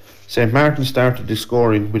hurling. St Martin started the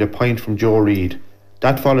scoring with a point from Joe Reid.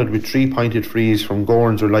 That followed with 3-pointed frees from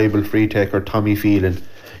Gowran's reliable free taker Tommy Phelan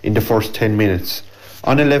in the first 10 minutes.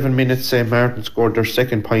 On 11 minutes, St Martin scored their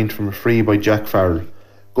second point from a free by Jack Farrell.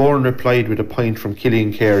 Gowran replied with a point from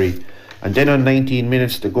Killian Carey, and then on 19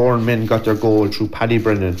 minutes the Gowran men got their goal through Paddy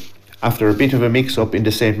Brennan after a bit of a mix-up in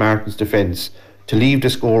the St Martin's defence to leave the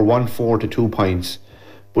score 1-4 to 2 points.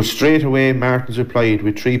 But straight away Martins replied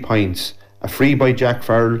with 3 points, a free by Jack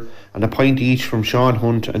Farrell and a point each from Sean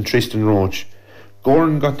Hunt and Tristan Roach.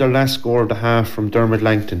 Gowran got their last score of the half from Dermot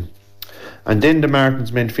Langton. And then the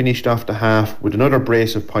Martins men finished off the half with another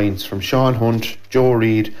brace of points from Sean Hunt, Joe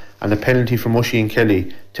Reid and a penalty from Oisin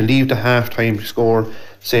Kelly to leave the half-time score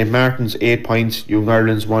St Martin's 8 points, Young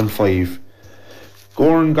Ireland's 1-5.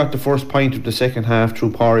 Gowran got the first point of the second half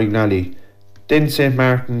through Pádraig Nally. Then St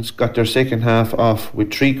Martin's got their second half off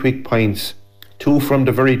with 3 quick points, 2 from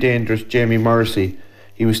the very dangerous Jamie Morrissey.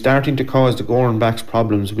 He was starting to cause the Gowran backs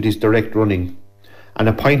problems with his direct running. And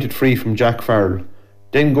a pointed free from Jack Farrell.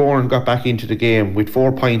 Then Gowran got back into the game with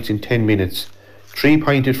 4 points in 10 minutes, 3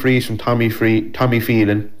 pointed frees from Tommy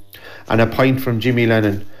Phelan and a point from Jimmy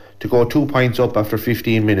Lennon to go 2 points up after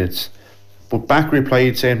 15 minutes. But back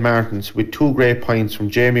replied St Martin's with 2 great points from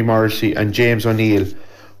Jamie Morrissey and James O'Neill,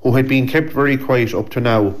 who had been kept very quiet up to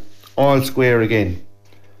now, all square again.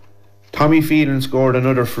 Tommy Phelan scored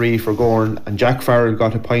another free for Gowran and Jack Farrell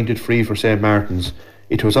got a pointed free for St Martin's.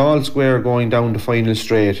 It was all square going down the final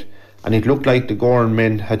straight, and it looked like the Gowran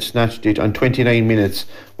men had snatched it on 29 minutes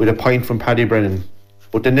with a point from Paddy Brennan.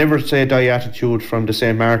 But the never say die attitude from the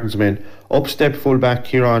St Martin's men. Up stepped fullback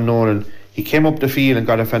Kieran Nolan. He came up the field and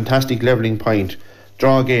got a fantastic levelling point.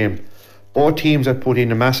 Draw game. Both teams had put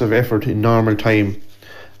in a massive effort in normal time,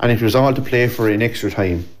 and it was all to play for in extra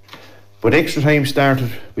time. But extra time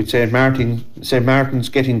started with St Martin's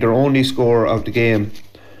getting their only score of the game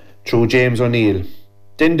through James O'Neill.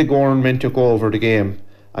 Then the Gowran men took over the game,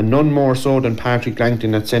 and none more so than Patrick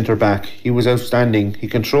Langton at centre back. He was outstanding. He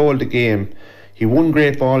controlled the game. He won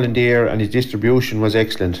great ball in the air and his distribution was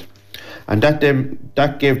excellent. And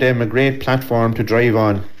that gave them a great platform to drive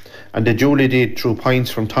on. And they duly did through points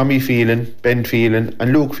from Tommy Phelan, Ben Phelan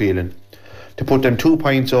and Luke Phelan to put them 2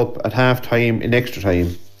 points up at half time in extra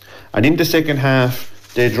time. And in the second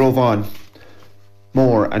half they drove on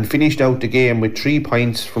more and finished out the game with 3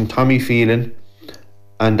 points from Tommy Phelan,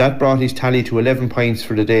 and that brought his tally to 11 points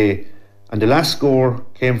for the day. And the last score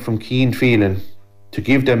came from Cian Phelan to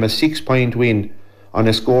give them a 6-point win on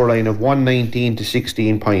a scoreline of 119 to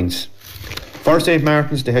 16 points. For St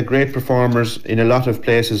Martin's, they had great performers in a lot of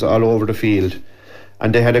places all over the field,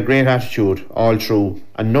 and they had a great attitude all through,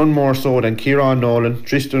 and none more so than Kieran Nolan,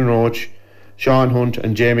 Tristan Roach, Sean Hunt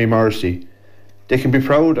and Jamie Morrissey. They can be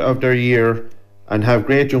proud of their year and have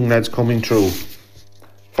great young lads coming through.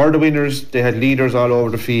 For the winners, they had leaders all over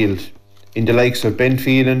the field, in the likes of Ben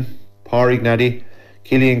Phelan, Paul Ignati,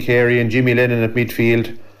 Killian Carey and Jimmy Lennon at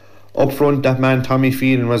midfield. Up front, that man Tommy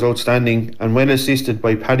Phelan was outstanding and well assisted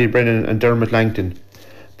by Paddy Brennan and Dermot Langton.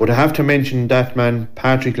 But I have to mention that man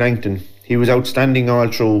Patrick Langton. He was outstanding all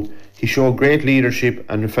through. He showed great leadership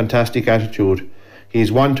and a fantastic attitude. He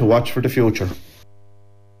is one to watch for the future.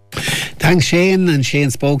 Thanks, Shane. And Shane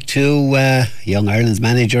spoke to Young Ireland's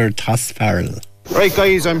manager, Toss Farrell. Right,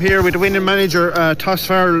 guys, I'm here with the winning manager, Toss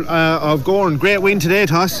Farrell of Gorn. Great win today,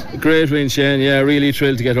 Toss. Great win, Shane. Yeah, really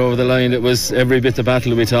thrilled to get over the line. It was every bit the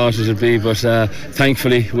battle we thought it would be, but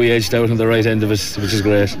thankfully we edged out on the right end of it, which is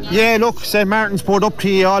great. Yeah, look, St Martin's poured up to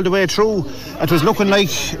you all the way through. It was looking like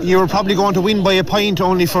you were probably going to win by a point,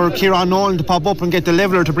 only for Kieran Nolan to pop up and get the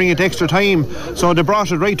leveller to bring it extra time. So they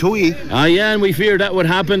brought it right to you. Yeah, and we feared that would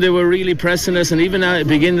happen. They were really pressing us, and even at the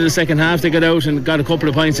beginning of the second half they got out and got a couple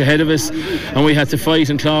of points ahead of us, and we had to fight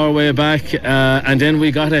and claw our way back, and then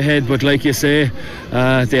we got ahead. But like you say,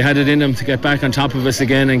 they had it in them to get back on top of us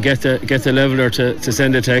again and get the leveller to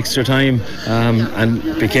send it to extra time, and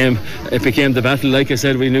it became the battle like I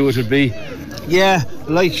said we knew it would be. Yeah,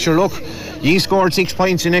 like sure, look, you scored 6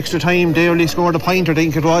 points in extra time. They only scored a point, I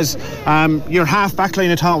think it was. Your half back line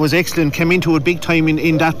I thought was excellent, came into it big time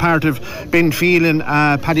in that part of Ben Phelan.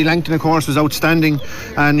 Paddy Langton of course was outstanding,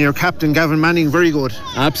 and your captain Gavin Manning very good.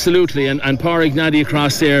 Absolutely, and Paul Ignati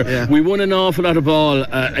across there. Yeah. We won an awful lot of ball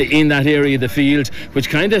in that area of the field, which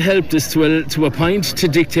kind of helped us to a point to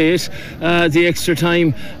dictate the extra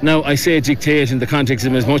time. Now I say dictate in the context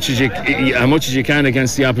of as much as you can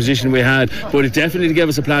against the opposition we had, but it definitely gave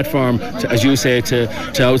us a platform to, as you say, to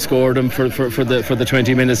outscore them for the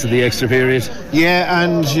 20 minutes of the extra period. Yeah,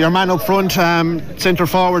 and your man up front, centre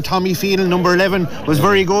forward Tommy Phelan, number 11, was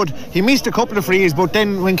very good. He missed a couple of frees, but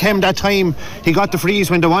then when came that time, he got the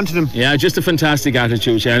frees when they wanted him. Yeah, just a fantastic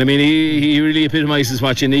attitude, Shane. I mean, he really epitomises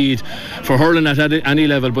what you need for hurling at any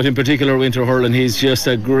level, but in particular winter hurling. He's just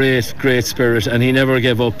a great spirit, and he never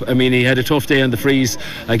gave up. I mean, he had a tough day on the frees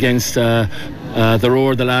against the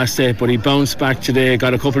Roar the last day, but he bounced back today,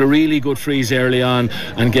 got a couple of really good frees early on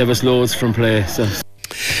and gave us loads from play. So.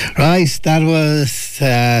 Right, that was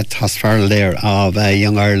Toss Farrell there of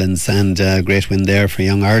Young Ireland's, and great win there for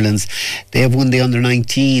Young Ireland's. They have won the under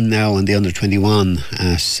 19 now and the under 21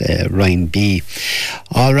 at Ryan B.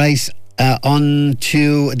 All right, on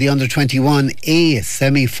to the under 21A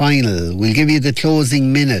semi-final. We'll give you the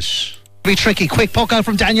closing minute. Be tricky, quick puck out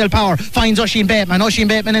from Daniel Power, finds Oisin Bateman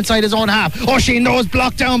inside his own half. Oisin knows,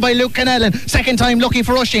 blocked down by Luke Canellan, second time lucky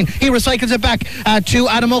for Oisin. He recycles it back to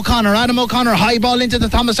Adam O'Connor. High ball into the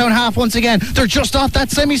Thomastown half once again. They're just off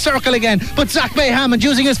that semicircle again, but Zach May Hammond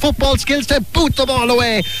using his football skills to boot the ball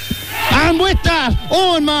away. And with that,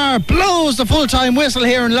 Owen Marr blows the full-time whistle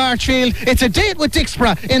here in Larchfield. It's a date with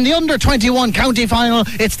Dixborough in the under-21 county final.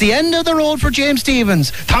 It's the end of the road for James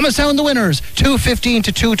Stephens. Thomastown the winners, 2-15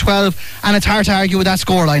 to 2-12, and it's hard to argue with that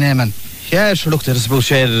scoreline, Eamon. Yeah, sure, looked, I suppose,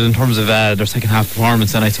 shaded in terms of their second half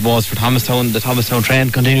performance, and I suppose for Thomastown, the Thomastown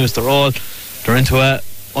trend continues to roll. They're into a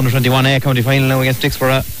under-21A county final now against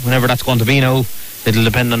Dixborough, whenever that's going to be now. It'll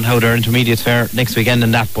depend on how their intermediates fare next weekend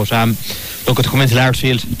and that, but look, to come into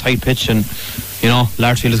Larchfield, tight pitch, and you know,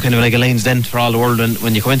 Larchfield is kind of like a Lions Den for all the world, and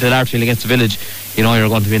when you come into Larchfield against the Village, you know you're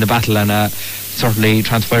going to be in a battle, and certainly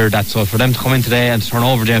transpired that. So for them to come in today and to turn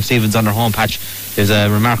over James Stephens on their home patch is a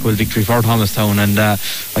remarkable victory for Thomastown, and I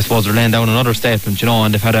suppose they're laying down another statement, you know,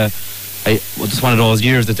 and they've had it's one of those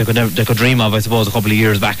years that they could dream of, I suppose, a couple of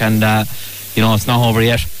years back, and you know, it's not over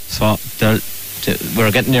yet, so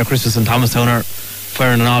we're getting near Christmas, and Thomastown are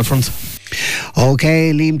firing on all fronts.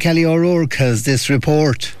 Okay, Liam Kelly O'Rourke has this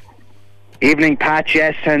report. Evening, Pat,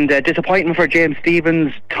 yes, and disappointment for James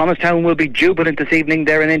Stephens. Thomastown will be jubilant this evening.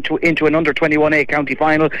 They're into an under-21A county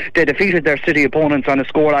final. They defeated their city opponents on a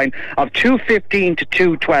scoreline of 2-15 to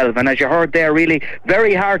 2-12, and as you heard there, really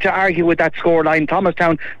very hard to argue with that scoreline.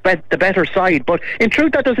 Thomastown the better side, but in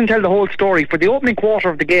truth that doesn't tell the whole story. For the opening quarter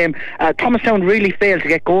of the game, Thomastown really failed to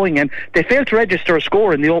get going, and they failed to register a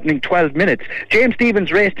score in the opening 12 minutes. James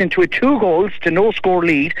Stephens raced into a 2-goals to no score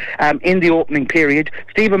lead in the opening period.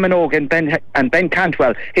 Stephen Minogue and Ben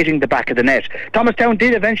Cantwell hitting the back of the net. Thomastown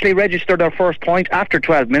did eventually register their first point after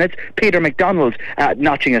 12 minutes. Peter McDonald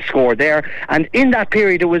notching a score there, and in that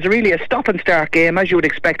period it was really a stop and start game, as you would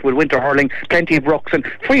expect with winter hurling. Plenty of rucks and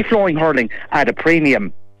free flowing hurling at a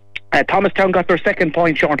premium. Thomastown got their second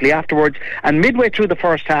point shortly afterwards, and midway through the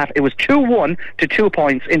first half it was 2-1 to 2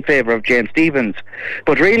 points in favour of James Stephens.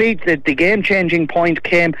 But really the game-changing point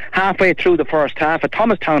came halfway through the first half, a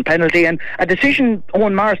Thomastown penalty and a decision,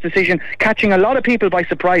 Owen Maher's decision, catching a lot of people by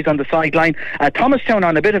surprise on the sideline. Thomastown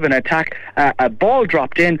on a bit of an attack, a ball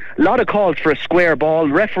dropped in, a lot of calls for a square ball.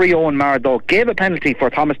 Referee Owen Maher though gave a penalty for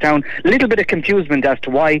Thomastown, a little bit of confusement as to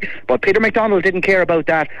why, but Peter McDonald didn't care about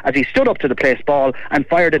that as he stood up to the place ball and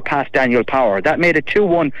fired it past Daniel Power. That made it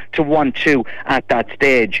 2-1 to 1-2 at that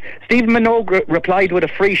stage. Stephen Minogue replied with a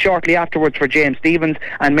free shortly afterwards for James Stephens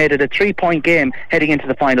and made it a 3-point game heading into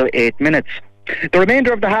the final 8 minutes. The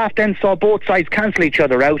remainder of the half then saw both sides cancel each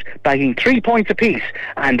other out, bagging 3 points apiece,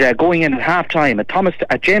 and going in at half-time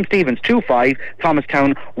at James Stephens 2-5,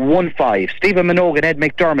 Thomastown 1-5. Stephen Minogue and Ed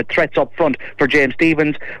McDermott threats up front for James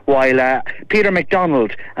Stephens, while Peter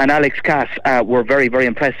McDonald and Alex Cass were very, very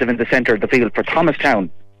impressive in the centre of the field for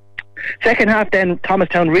Thomastown. Second half then,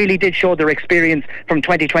 Thomastown really did show their experience from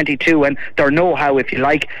 2022 and their know-how, if you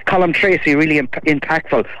like. Colm Tracy really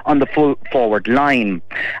impactful on the full forward line.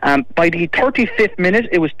 By the 35th minute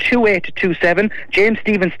it was 2-8 to 2-7. James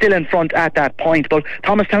Stephens still in front at that point, but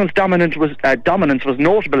Thomastown's dominance was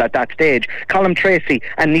notable at that stage. Colm Tracy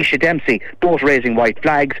and Nisha Dempsey both raising white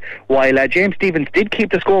flags, while James Stephens did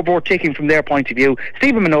keep the scoreboard ticking from their point of view.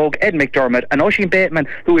 Stephen Minogue, Ed McDermott and Oisin Bateman,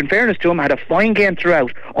 who in fairness to him had a fine game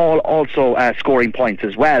throughout, all also scoring points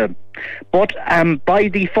as well. But by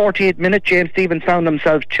the 48th minute, James Stephens found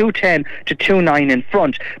themselves 2-10 to 2-9 in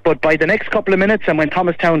front. But by the next couple of minutes, and when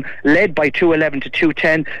Thomastown led by 2-11 to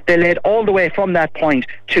 2-10, they led all the way from that point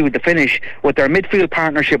to the finish, with their midfield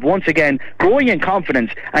partnership once again growing in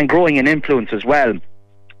confidence and growing in influence as well.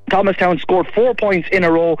 Thomastown scored 4 points in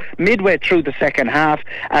a row midway through the second half,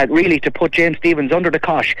 really to put James Stephens under the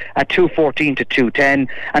cosh at 2-14 to 2-10.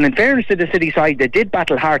 And in fairness to the City side, they did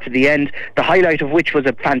battle hard to the end, the highlight of which was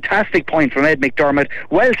a fantastic point from Ed McDermott,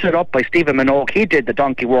 well set up by Stephen Minogue. He did the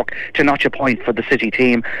donkey work to notch a point for the City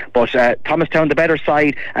team. But Thomastown the better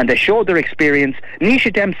side, and they showed their experience.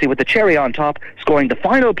 Nisha Dempsey with the cherry on top, scoring the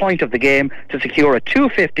final point of the game to secure a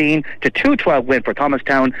 2-15 to 2-12 win for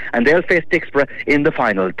Thomastown, and they'll face Dixborough in the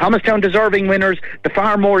final. Thomastown deserving winners, the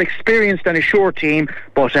far more experienced and assured team.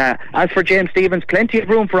 But as for James Stephens, plenty of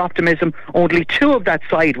room for optimism. Only 2 of that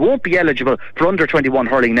side won't be eligible for under-21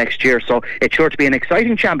 hurling next year, so it's sure to be an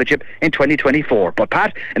exciting championship in 2024. But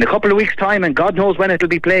Pat, in a couple of weeks' time, and God knows when it'll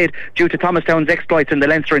be played due to Thomastown's exploits in the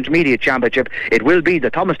Leinster Intermediate Championship, it will be the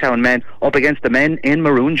Thomastown men up against the men in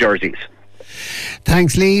maroon jerseys.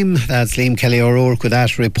 Thanks, Liam. That's Liam Kelly O'Rourke with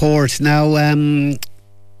that report. Now,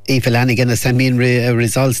 Aoife Lanigan has sent me in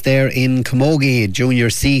results there in Camogie Junior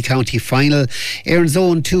C County Final. Erin's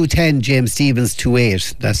Own 2-10, James Stephens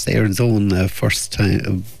 2-8. That's Erin's Own first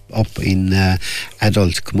time up in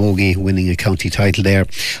adult Camogie, winning a county title there.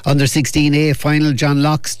 Under 16A final, John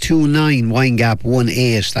Locke's 2-9, Winegap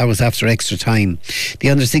 1-8. That was after extra time. The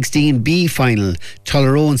under 16B final,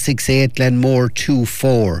 Tullaroan 6-8, Glenmore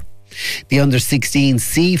 2-4. The under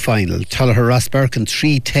 16C final, Tullogher Rossberkin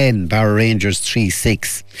 3-10, Barrow Rangers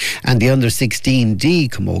 3-6. And the under 16D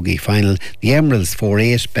Camogie final, the Emeralds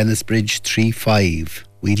 4-8, Bennisbridge 3-5.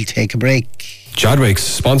 We'll take a break.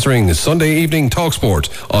 Chadwick's sponsoring Sunday evening Talksport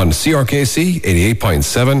on CRKC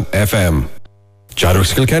 88.7 FM.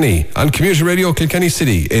 Chadwick's Kilkenny and Community Radio Kilkenny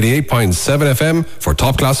City 88.7 FM for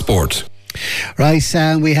top class sport. Right,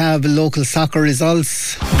 we have local soccer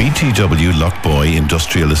results. BTW Lockboy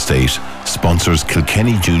Industrial Estate sponsors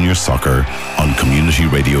Kilkenny Junior Soccer on Community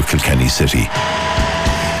Radio Kilkenny City.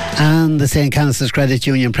 And the St. Canice's Credit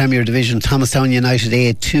Union Premier Division, Thomastown United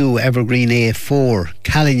A2, Evergreen A4,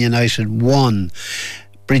 Callan United 1,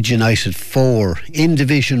 Bridge United 4. In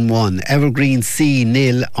Division 1, Evergreen C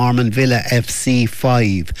 0, Ormond Villa FC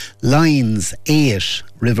 5, Lions 8,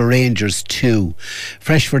 River Rangers 2,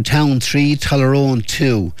 Freshford Town 3, Tullaroan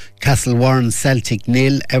 2, Castlewarren Celtic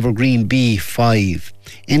 0, Evergreen B 5.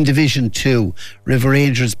 In Division 2, River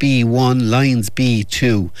Rangers B 1, Lions B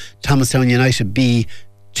 2, Thomastown United B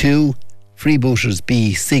 2, Freebooters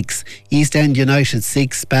B 6, East End United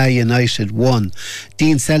 6, Spa United 1,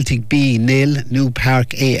 Dean Celtic B 0, New Park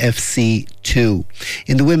AFC 2.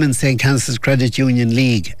 In the Women's St. Canice's Credit Union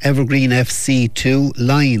League, Evergreen FC 2,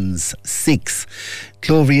 Lions 6,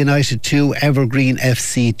 Clover United 2, Evergreen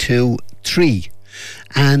FC 2, 3.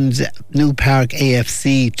 And New Park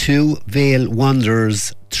AFC 2, Vale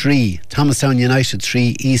Wanderers 3, Thomastown United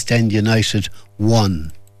 3, East End United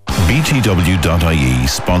 1. BTW.ie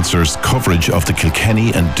sponsors coverage of the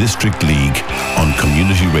Kilkenny and District League on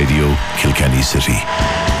Community Radio Kilkenny City.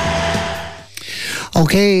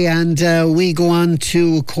 Okay, and we go on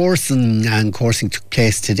to coursing, and coursing took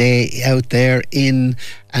place today out there in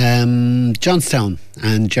Johnstown,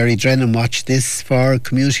 and Jerry Drennan watched this for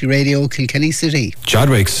Community Radio Kilkenny City.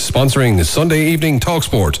 Chadwick's sponsoring Sunday evening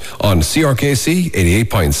Talksport on CRKC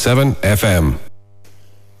 88.7 FM.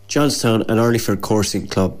 Johnstown and Earlyford Coursing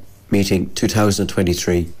Club meeting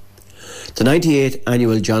 2023. The 98th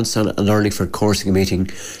annual Johnstown and Earlyford Coursing meeting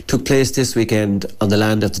took place this weekend on the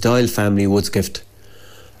land of the Doyle family Woodsgift.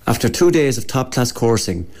 After 2 days of top-class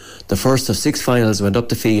coursing, the first of 6 finals went up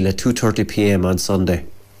the field at 2:30 p.m. on Sunday.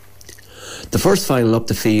 The first final up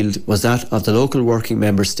the field was that of the local working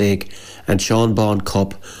member stake and Sean Bond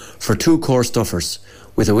Cup for 2 course duffers,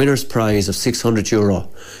 with a winner's prize of €600,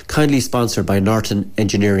 kindly sponsored by Norton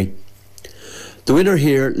Engineering. The winner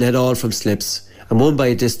here led all from slips and won by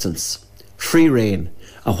a distance. Free Rain,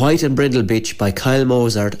 a white and brindle bitch by Kyle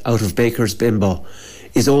Mozart out of Baker's Bimbo,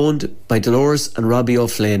 is owned by Dolores and Robbie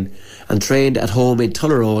O'Flynn and trained at home in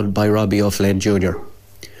Tullaroan by Robbie O'Flynn Jr.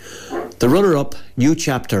 The runner-up, New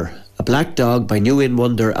Chapter, a black dog by New In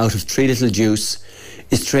Wonder out of Three Little Juice,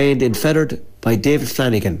 is trained in Feathered by David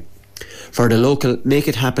Flanagan for the local Make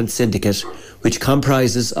It Happen syndicate, which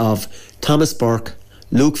comprises of Thomas Burke,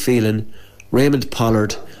 Luke Phelan, Raymond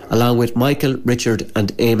Pollard, along with Michael, Richard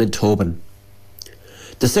and Eamon Tobin.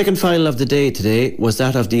 The second final of the day today was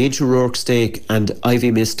that of the Inch O'Rourke Stake and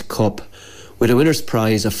Ivy Mist Cup, with a winner's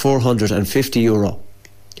prize of €450.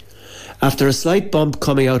 After a slight bump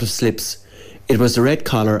coming out of slips, it was the red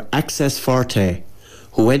collar Access Forte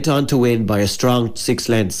who went on to win by a strong 6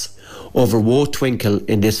 lengths over Woe Twinkle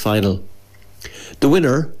in this final. The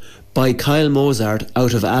winner, by Kyle Mozart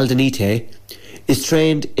out of Aldenite, is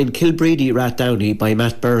trained in Kilbreedy Rathdowney by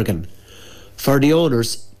Matt Bergen. For the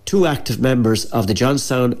owners, 2 active members of the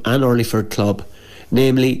Johnstown and Earlyford Club,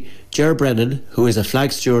 namely Ger Brennan, who is a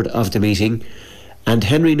flag steward of the meeting, and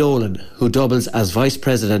Henry Nolan, who doubles as vice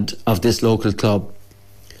president of this local club.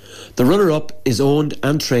 The runner-up is owned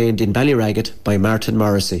and trained in Ballyragget by Martin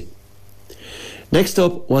Morrissey. Next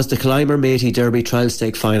up was the Clymer Matey Derby Trial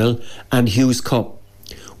Stake Final and Hughes Cup,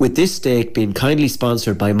 with this stake being kindly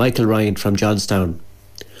sponsored by Michael Ryan from Johnstown.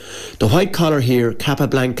 The white collar here,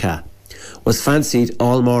 Capablanca, was fancied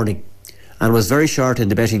all morning and was very short in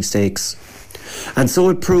the betting stakes. And so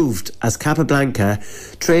it proved, as Capablanca,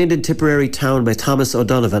 trained in Tipperary town by Thomas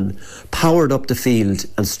O'Donovan, powered up the field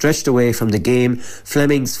and stretched away from the game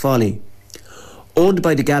Fleming's Folly, owned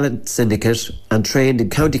by the Gallant Syndicate and trained in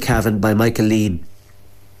County Cavan by Michael Lean.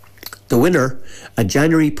 The winner, a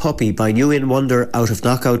January puppy by New In Wonder out of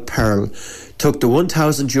Knockout Pearl, took the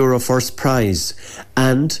 €1,000 first prize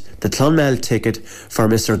and the Clonmel ticket for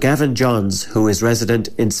Mr. Gavin Johns, who is resident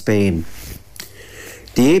in Spain.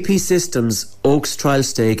 The AP Systems Oaks Trial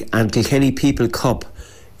Stake and Kilkenny People Cup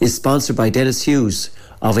is sponsored by Dennis Hughes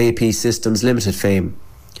of AP Systems Limited fame.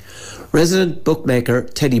 Resident bookmaker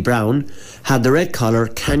Teddy Brown had the red collar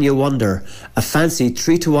Can You Wonder, a fancy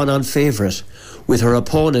 3-1 on favourite, with her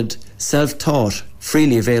opponent Self-Taught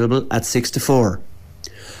freely available at 6-4.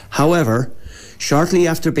 However, shortly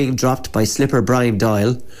after being dropped by slipper Brian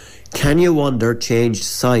Doyle, Can You Wonder changed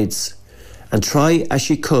sides, and try as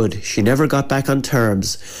she could, she never got back on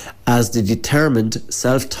terms, as the determined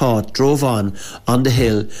Self-Taught drove on the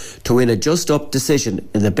hill to win a just-up decision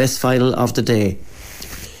in the best final of the day.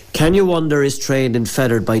 Can You Wonder is trained and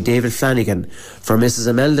feathered by David Flanagan for Mrs.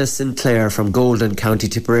 Imelda Sinclair from Golden, County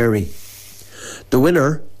Tipperary. The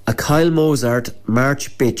winner, a Kyle Mozart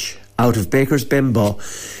March Bitch out of Baker's Bimbo,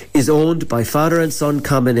 is owned by father and son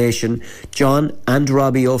combination John and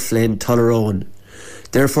Robbie O'Flynn Tullaroan,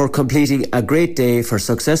 therefore completing a great day for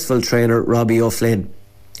successful trainer Robbie O'Flynn.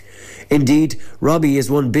 Indeed, Robbie is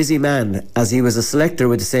one busy man, as he was a selector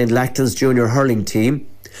with the St. Lactans junior hurling team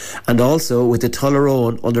and also with the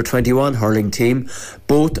Tullaroan under-21 hurling team,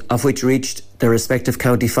 both of which reached their respective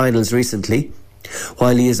county finals recently,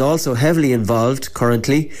 while he is also heavily involved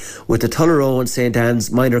currently with the Tullaroan St.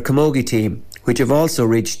 Anne's minor camogie team, which have also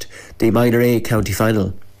reached the minor A county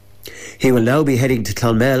final. He will now be heading to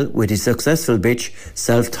Clonmel with his successful bitch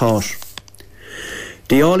Self-Taught.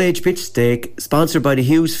 The all-age bitch stake, sponsored by the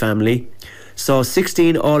Hughes family, saw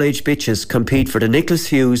 16 all-age bitches compete for the Nicholas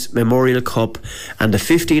Hughes Memorial Cup and the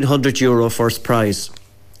 €1,500 first prize.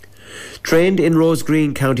 Trained in Rose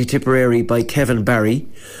Green, County Tipperary by Kevin Barry,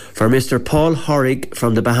 for Mr. Paul Horrig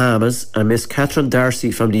from the Bahamas and Miss Catherine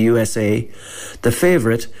Darcy from the USA, the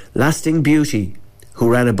favourite, Lasting Beauty,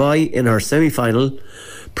 who ran a bye in her semi-final,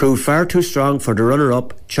 proved far too strong for the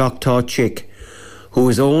runner-up, Choctaw Chick, who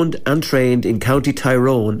is owned and trained in County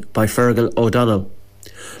Tyrone by Fergal O'Donnell.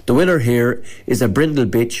 The winner here is a Brindle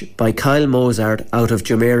Bitch by Kyle Mozart out of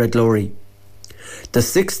Jumeirah Glory. The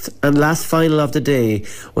sixth and last final of the day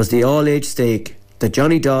was the all-age stake, the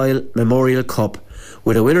Johnny Doyle Memorial Cup,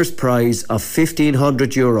 with a winner's prize of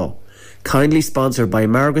 €1,500, kindly sponsored by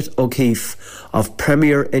Margaret O'Keefe of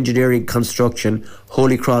Premier Engineering Construction,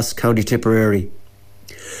 Holy Cross, County Tipperary.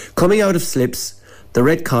 Coming out of slips, the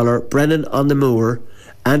red collar Brennan on the Moor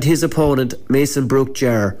and his opponent Mason Brook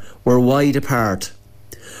Jar were wide apart.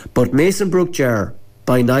 But Mason Brook Jar,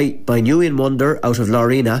 by New In Wonder out of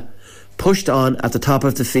Lorena, pushed on at the top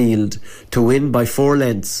of the field to win by 4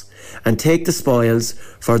 lengths and take the spoils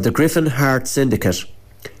for the Griffin Hart Syndicate,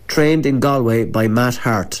 trained in Galway by Matt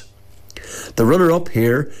Hart. The runner-up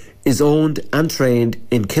here is owned and trained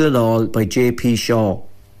in Killinall by J.P. Shaw.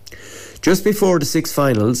 Just before the 6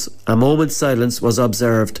 finals, a moment's silence was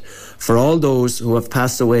observed for all those who have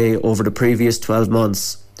passed away over the previous 12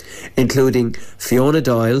 months, including Fiona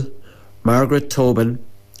Doyle, Margaret Tobin,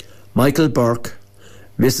 Michael Burke,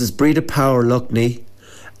 Mrs. Breda Power Luckney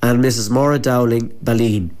and Mrs. Maura Dowling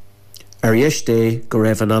Balleen. Ariesh Day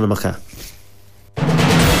Gorev Anonamacha.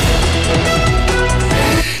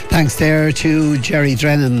 Thanks there to Jerry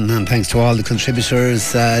Drennan, and thanks to all the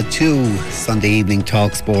contributors to Sunday Evening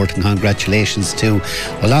Talk Sport, and congratulations to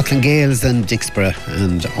O'Loughlin Gales and Dixborough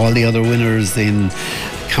and all the other winners in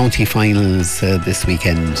county finals this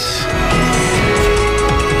weekend.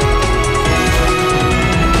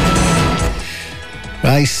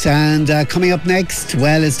 Right, and coming up next,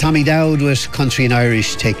 well, is Tommy Dowd with Country and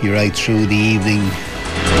Irish, taking you right through the evening.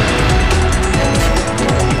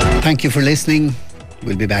 Thank you for listening.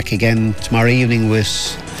 We'll be back again tomorrow evening with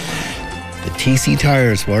the TC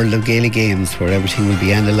Tires World of Gaelic Games, where everything will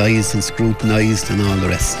be analysed and scrutinised and all the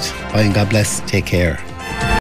rest. Bye and God bless. Take care.